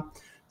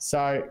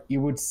 So you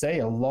would see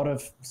a lot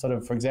of sort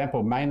of, for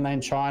example,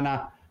 mainland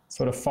China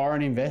sort of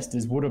foreign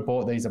investors would have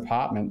bought these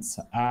apartments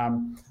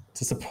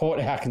to support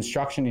our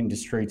construction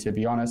industry, to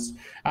be honest.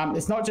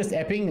 It's not just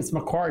Epping, it's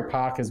Macquarie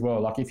Park as well.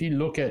 Like if you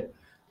look at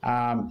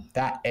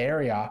that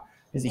area,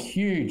 there's a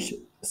huge,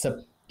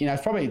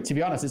 it's probably, to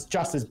be honest, it's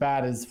just as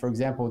bad as, for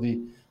example,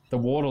 the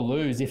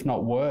Waterloos, if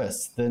not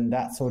worse than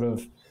that sort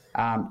of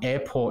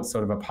airport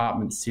sort of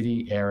apartment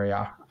city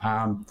area.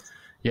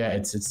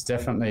 It's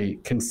definitely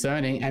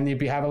concerning, and you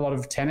have a lot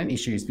of tenant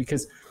issues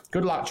because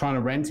good luck trying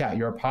to rent out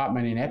your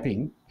apartment in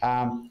Epping,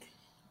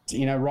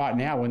 right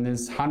now when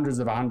there's hundreds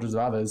of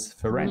others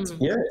for rent.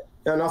 Yeah,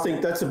 and I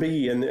think that's a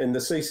biggie, and the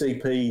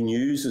CCP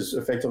news is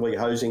effectively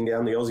hosing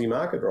down the Aussie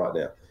market right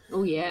now.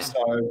 Oh, yeah.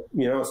 So,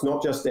 it's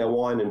not just our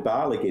wine and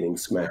barley getting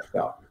smashed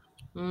up.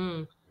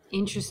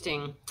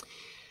 Interesting.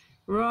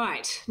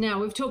 Right. Now,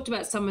 we've talked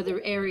about some of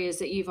the areas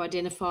that you've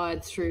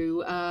identified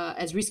through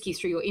as risky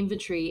through your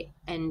inventory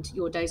and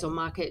your days on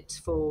market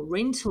for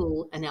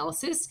rental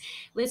analysis.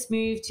 Let's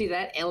move to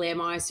that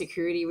LMI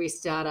security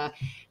risk data.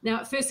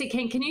 Now, firstly,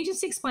 Ken, can you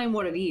just explain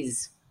what it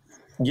is?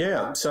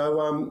 Yeah.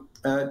 So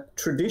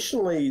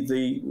traditionally,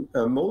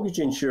 the mortgage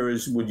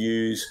insurers would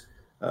use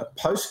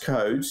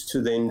postcodes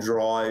to then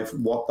drive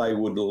what they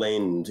would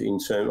lend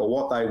or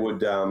what they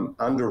would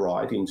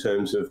underwrite in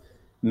terms of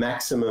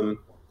maximum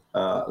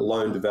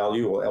loan to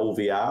value or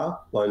LVR,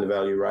 loan to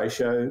value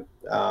ratio,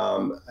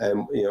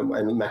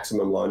 and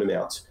maximum loan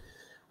amounts.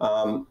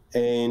 You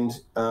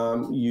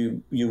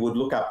would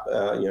look up,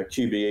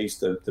 QBE's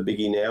the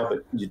biggie now,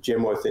 but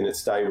Genworth in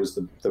its day was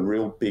the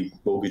real big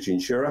mortgage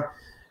insurer.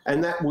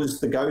 And that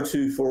was the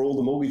go-to for all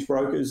the mortgage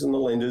brokers and the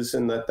lenders,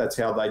 and that's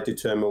how they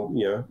determine,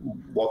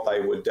 what they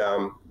would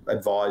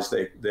advise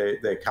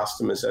their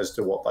customers as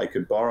to what they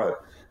could borrow,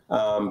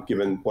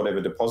 given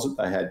whatever deposit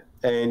they had.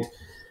 And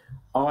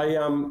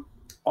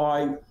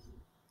I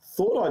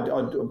thought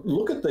I'd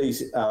look at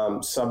these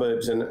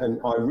suburbs,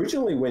 and I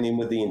originally went in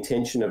with the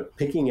intention of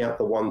picking out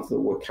the ones that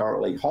were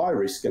currently high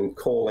risk and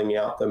calling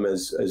out them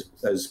as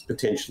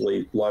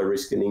potentially low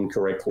risk and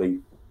incorrectly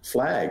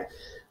flagged.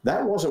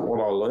 That wasn't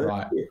what I learned.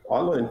 Right. I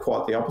learned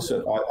quite the opposite.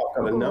 I've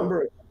got a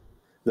number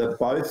that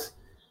both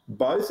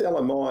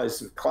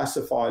LMIs have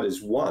classified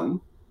as one,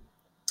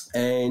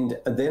 and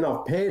then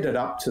I've paired it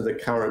up to the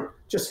current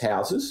just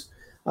houses,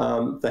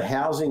 the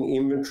housing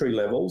inventory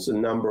levels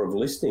and number of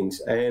listings,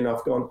 and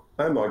I've gone,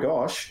 oh my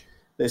gosh,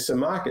 there's some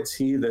markets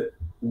here that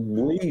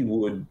we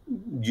would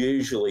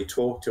usually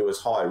talk to as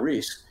high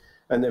risk,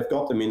 and they've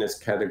got them in as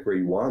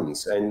category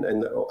ones. And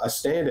a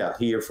standout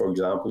here, for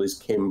example, is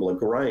Kembla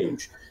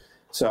Grange.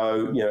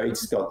 So,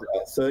 it's got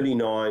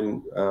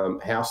 39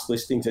 house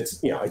listings.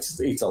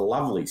 It's a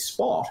lovely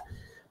spot,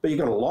 but you've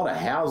got a lot of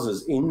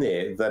houses in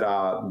there that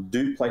are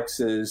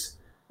duplexes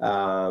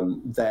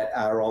that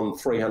are on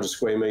 300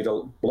 square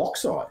metre block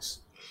size.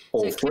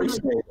 Or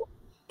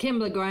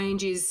Kembla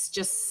Grange is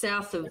just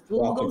south of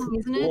Wollongong,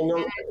 isn't it?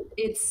 Wollongong.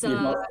 It's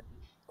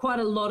quite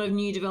a lot of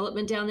new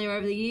development down there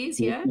over the years,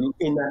 yeah?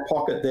 In that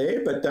pocket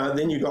there, but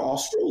then you've got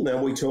Austral.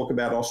 Now, we talk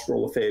about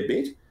Austral a fair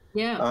bit.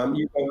 Yeah.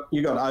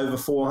 You got over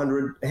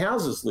 400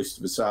 houses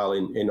listed for sale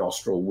in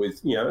Austral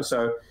with,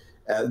 so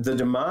the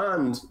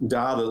demand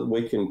data that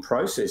we can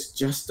process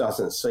just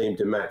doesn't seem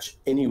to match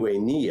anywhere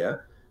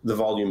near the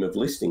volume of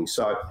listings.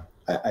 So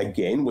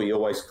again, we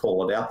always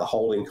call it out. The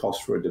holding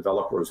cost for a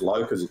developer is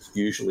low because it's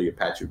usually a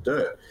patch of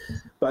dirt,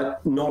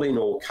 but not in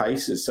all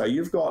cases. So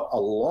you've got a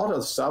lot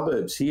of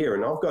suburbs here,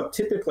 and I've got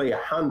typically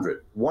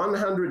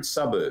 100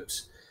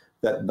 suburbs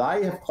that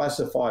they have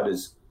classified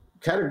as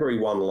Category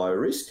 1 low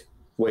risk,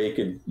 where you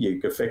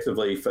could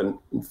effectively, for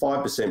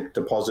 5%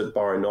 deposit,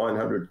 borrow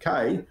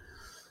 900K,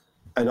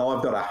 and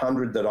I've got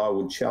 100 that I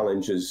would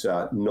challenge as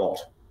not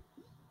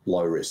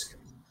low risk.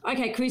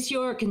 Okay, Chris,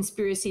 you're a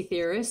conspiracy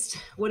theorist.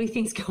 What do you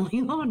think's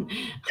going on?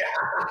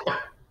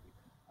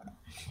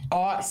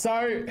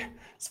 So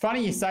it's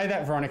funny you say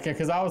that, Veronica,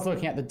 because I was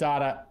looking at the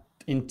data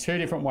in two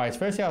different ways.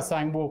 Firstly, I was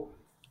saying, well,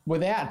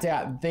 without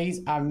doubt,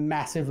 these are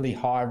massively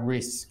high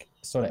risk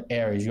sort of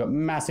areas. You've got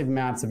massive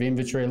amounts of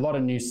inventory, a lot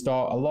of new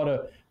stock, a lot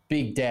of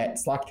big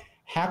debts. Like,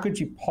 how could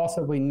you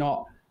possibly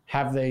not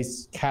have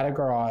these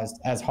categorized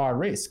as high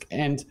risk?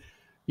 And,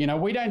 you know,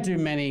 we don't do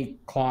many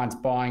clients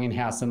buying in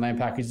house and land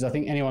packages. I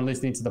think anyone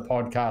listening to the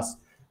podcast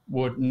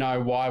would know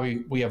why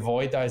we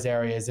avoid those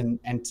areas and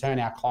turn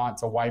our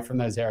clients away from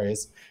those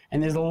areas.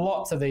 And there's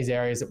lots of these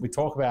areas that we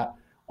talk about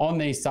on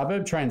these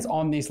suburb trends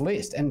on this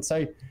list. And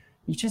so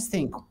you just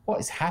think, what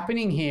is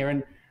happening here?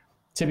 And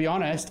to be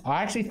honest,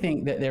 I actually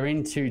think that they're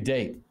in too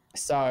deep.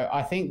 So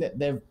I think that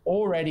they've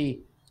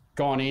already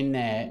gone in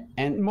there,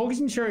 and mortgage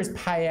insurers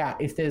pay out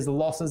if there's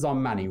losses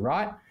on money,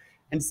 right?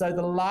 And so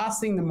the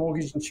last thing the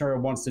mortgage insurer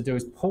wants to do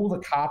is pull the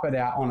carpet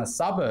out on a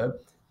suburb,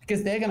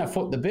 because they're going to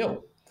foot the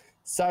bill.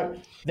 So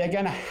they're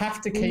going to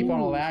have to keep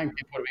on allowing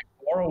people to be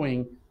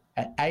borrowing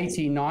at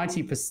 80,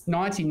 90,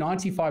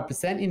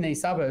 95% in these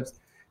suburbs,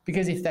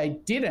 because if they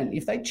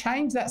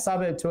change that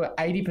suburb to an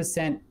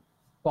 80%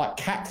 like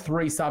Cat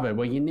 3 suburb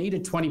where you need a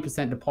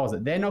 20%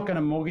 deposit, they're not going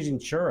to mortgage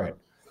insure it.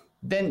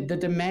 Then the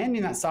demand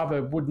in that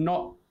suburb would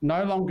no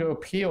longer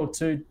appeal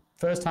to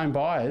first home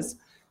buyers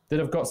that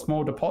have got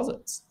small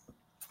deposits.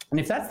 And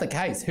if that's the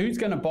case, who's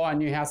going to buy a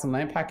new house and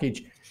land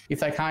package if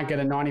they can't get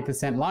a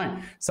 90%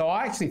 loan? So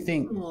I actually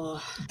think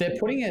they're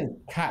putting it as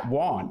Cat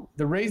 1.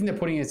 The reason they're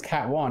putting it as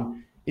Cat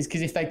 1 is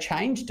because if they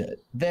changed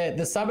it,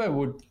 the suburb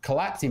would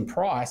collapse in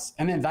price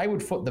and then they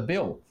would foot the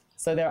bill.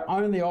 So their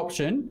only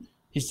option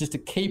is just to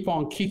keep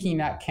on kicking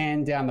that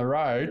can down the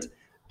road,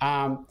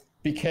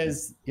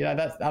 because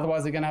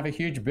otherwise they're going to have a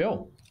huge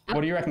bill.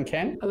 What do you reckon,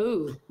 Ken?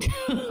 Ooh.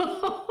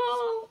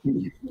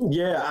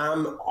 Yeah,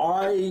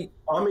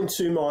 I'm in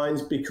two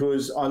minds,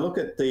 because I look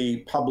at the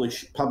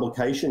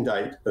publication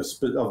date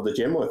of the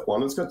Genworth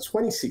one. It's got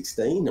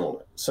 2016 on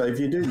it. So if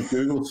you do the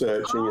Google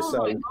search and you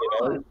say,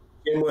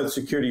 Genworth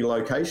Security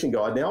Location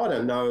Guide. Now, I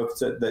don't know if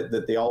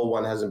that the old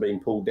one hasn't been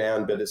pulled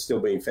down, but it's still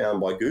being found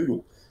by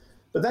Google.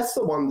 But that's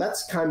the one that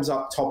comes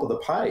up top of the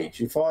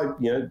page. If I,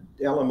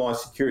 LMI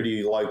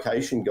Security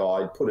Location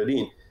Guide, put it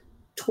in,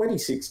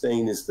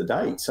 2016 is the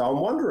date. So I'm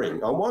wondering,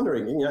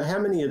 how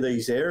many of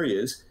these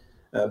areas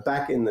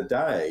back in the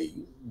day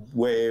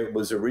where it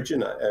was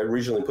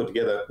originally put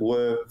together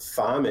were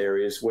farm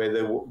areas where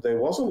there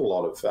wasn't a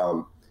lot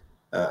of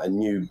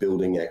new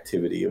building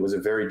activity. It was a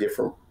very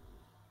different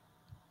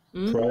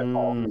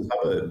profile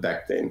suburb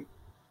back then.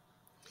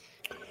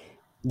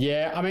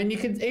 Yeah, I mean, you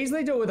could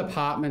easily do it with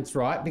apartments,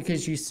 right?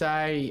 Because you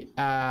say,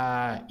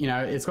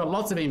 it's got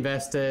lots of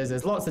investors,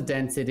 there's lots of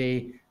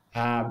density.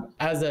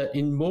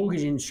 In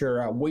mortgage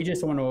insurer, we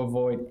just want to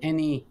avoid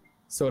any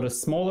sort of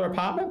smaller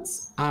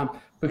apartments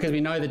because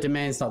we know the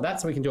demand's not that.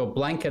 So we can do a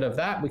blanket of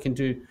that. We can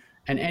do,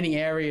 and any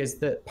areas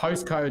that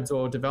postcodes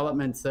or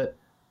developments that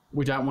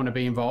we don't want to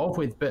be involved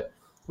with. But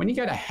when you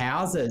go to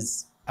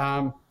houses,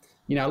 a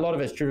lot of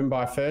it's driven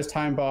by first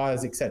home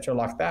buyers, et cetera,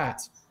 like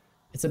that.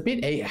 It's a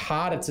bit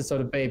harder to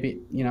sort of be a bit,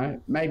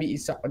 maybe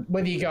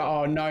whether you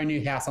go, no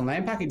new house and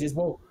land packages,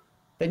 well,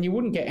 then you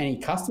wouldn't get any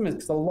customers,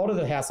 because a lot of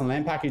the house and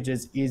land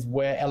packages is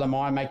where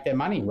LMI make their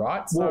money,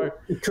 right? So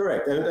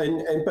correct.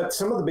 But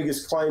some of the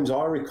biggest claims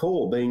I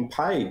recall being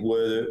paid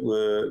were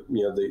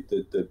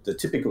the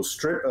typical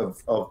strip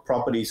of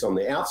properties on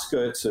the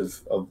outskirts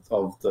of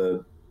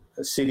the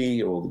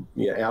city or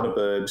outer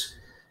burbs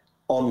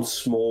on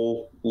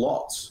small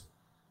lots,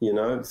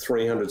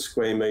 300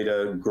 square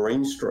metre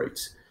green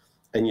streets.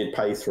 And you'd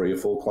pay 3 or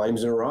 4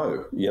 claims in a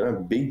row,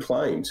 big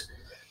claims.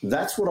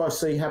 That's what I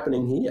see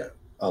happening here.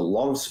 A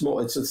lot of small,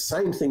 it's the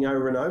same thing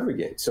over and over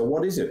again. So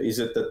what is it? Is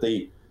it that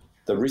the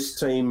risk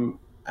team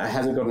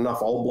hasn't got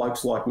enough old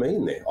blokes like me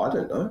in there? I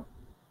don't know.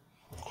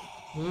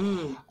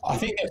 I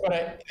think they've got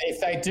to, if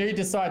they do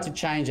decide to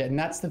change it, and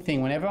that's the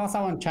thing, whenever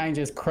someone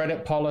changes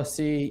credit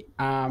policy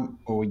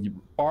or your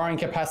borrowing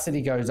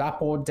capacity goes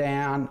up or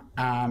down,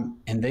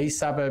 and these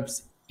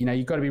suburbs,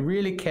 you've got to be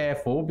really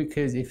careful,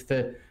 because if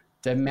the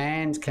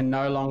demand can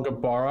no longer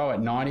borrow at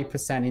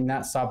 90% in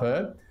that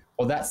suburb,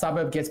 or that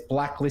suburb gets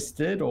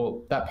blacklisted,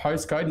 or that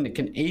postcode, and it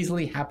can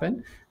easily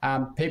happen.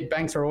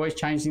 Banks are always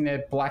changing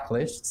their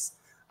blacklists.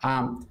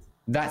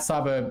 That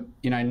suburb,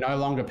 no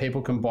longer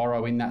people can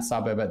borrow in that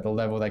suburb at the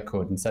level they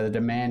could. And so the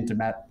demand,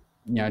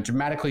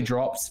 dramatically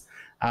drops.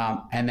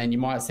 And then you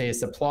might see a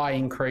supply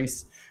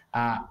increase.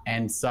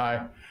 And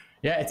so,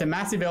 it's a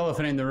massive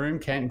elephant in the room,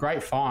 Kent.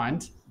 Great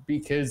find,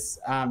 because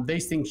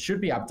these things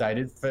should be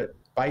updated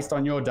based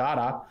on your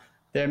data.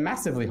 They're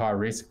massively high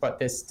risk, but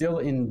they're still,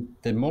 in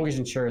the mortgage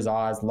insurer's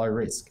eyes, low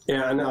risk.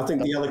 Yeah, and I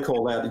think the other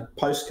call out is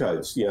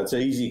postcodes. It's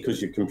easy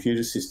because your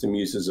computer system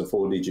uses a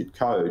 4-digit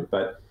code,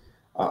 but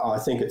I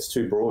think it's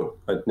too broad.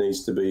 It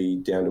needs to be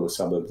down to a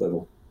suburb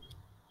level.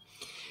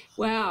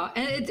 Wow.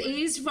 And it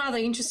is rather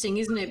interesting,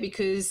 isn't it?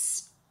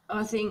 Because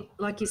I think,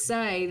 like you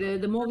say,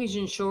 the mortgage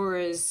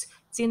insurers,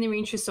 it's in their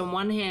interest on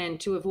one hand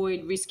to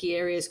avoid risky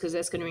areas because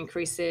that's going to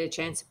increase their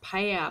chance of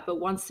payout. But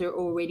once they're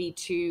already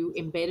too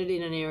embedded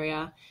in an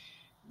area,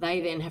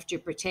 they then have to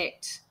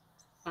protect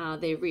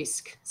their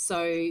risk.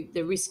 So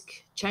the risk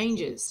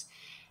changes.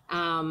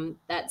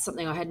 That's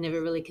something I had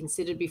never really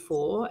considered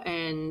before,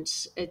 and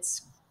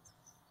it's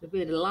a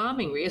bit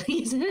alarming,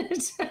 really, isn't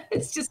it?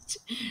 It's just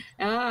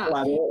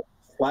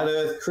Flat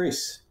Earth,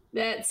 Chris.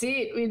 That's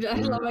it.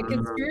 I love a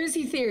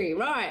conspiracy theory.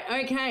 Right.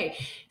 Okay.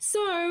 So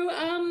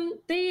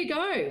there you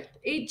go.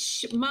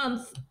 Each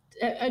month,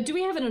 do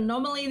we have an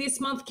anomaly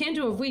this month, Kent,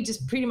 or have we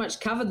just pretty much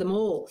covered them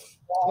all?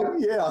 Oh,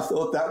 yeah, I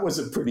thought that was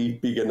a pretty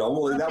big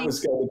anomaly. That was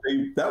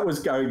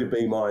going to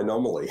be my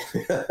anomaly.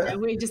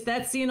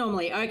 That's the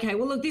anomaly. Okay.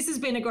 Well, look, this has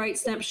been a great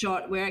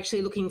snapshot. We're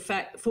actually looking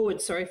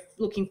forward,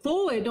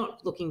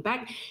 not looking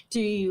back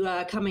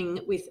to coming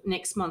with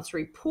next month's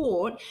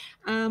report.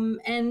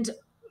 And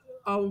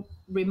I'll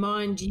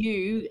remind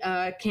you,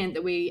 Kent,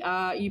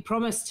 that you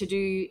promised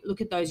to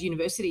look at those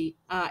university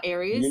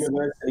areas.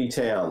 University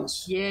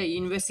towns. Yeah,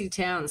 university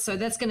towns. So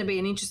that's going to be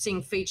an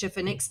interesting feature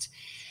for next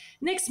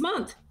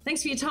month.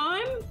 Thanks for your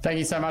time. Thank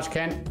you so much,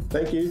 Ken.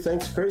 Thank you.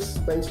 Thanks, Chris.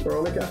 Thanks,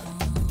 Veronica.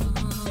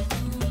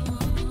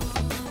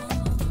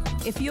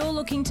 If you're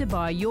looking to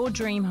buy your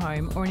dream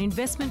home or an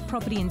investment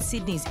property in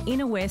Sydney's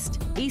inner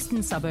west,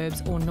 eastern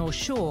suburbs or North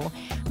Shore,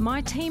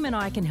 my team and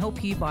I can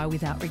help you buy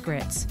without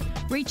regrets.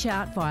 Reach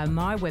out via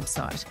my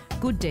website,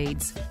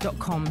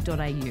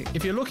 gooddeeds.com.au.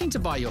 If you're looking to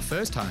buy your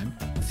first home,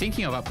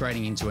 thinking of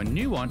upgrading into a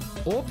new one,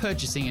 or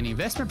purchasing an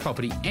investment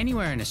property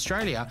anywhere in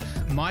Australia,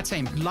 my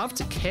team would love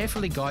to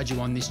carefully guide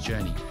you on this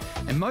journey.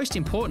 And most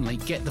importantly,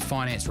 get the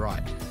finance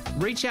right.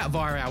 Reach out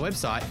via our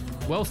website,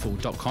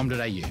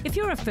 wealthful.com.au. If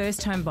you're a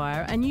first home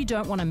buyer and you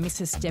don't want to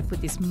miss a step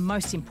with this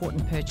most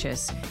important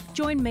purchase,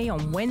 join me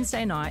on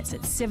Wednesday nights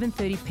at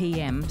 7:30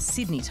 p.m.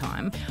 Sydney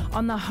time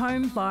on the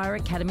Home Buyer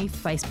Academy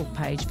Facebook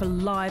page for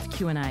live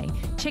Q&A.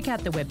 Check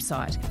out the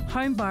website,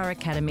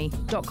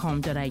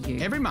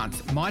 homebuyeracademy.com.au. Every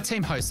month, my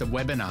team hosts a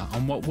webinar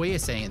on what we are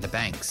seeing at the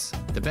banks,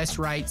 the best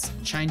rates,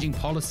 changing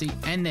policy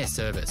and their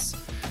service.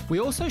 We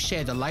also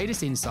share the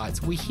latest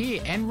insights we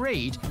hear and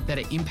read that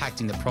are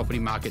impacting the property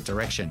market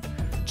direction.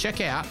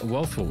 Check out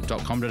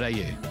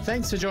wealthful.com.au.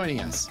 Thanks for joining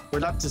us.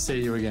 We'd love to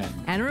see you again.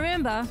 And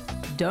remember,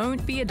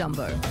 don't be a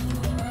Dumbo.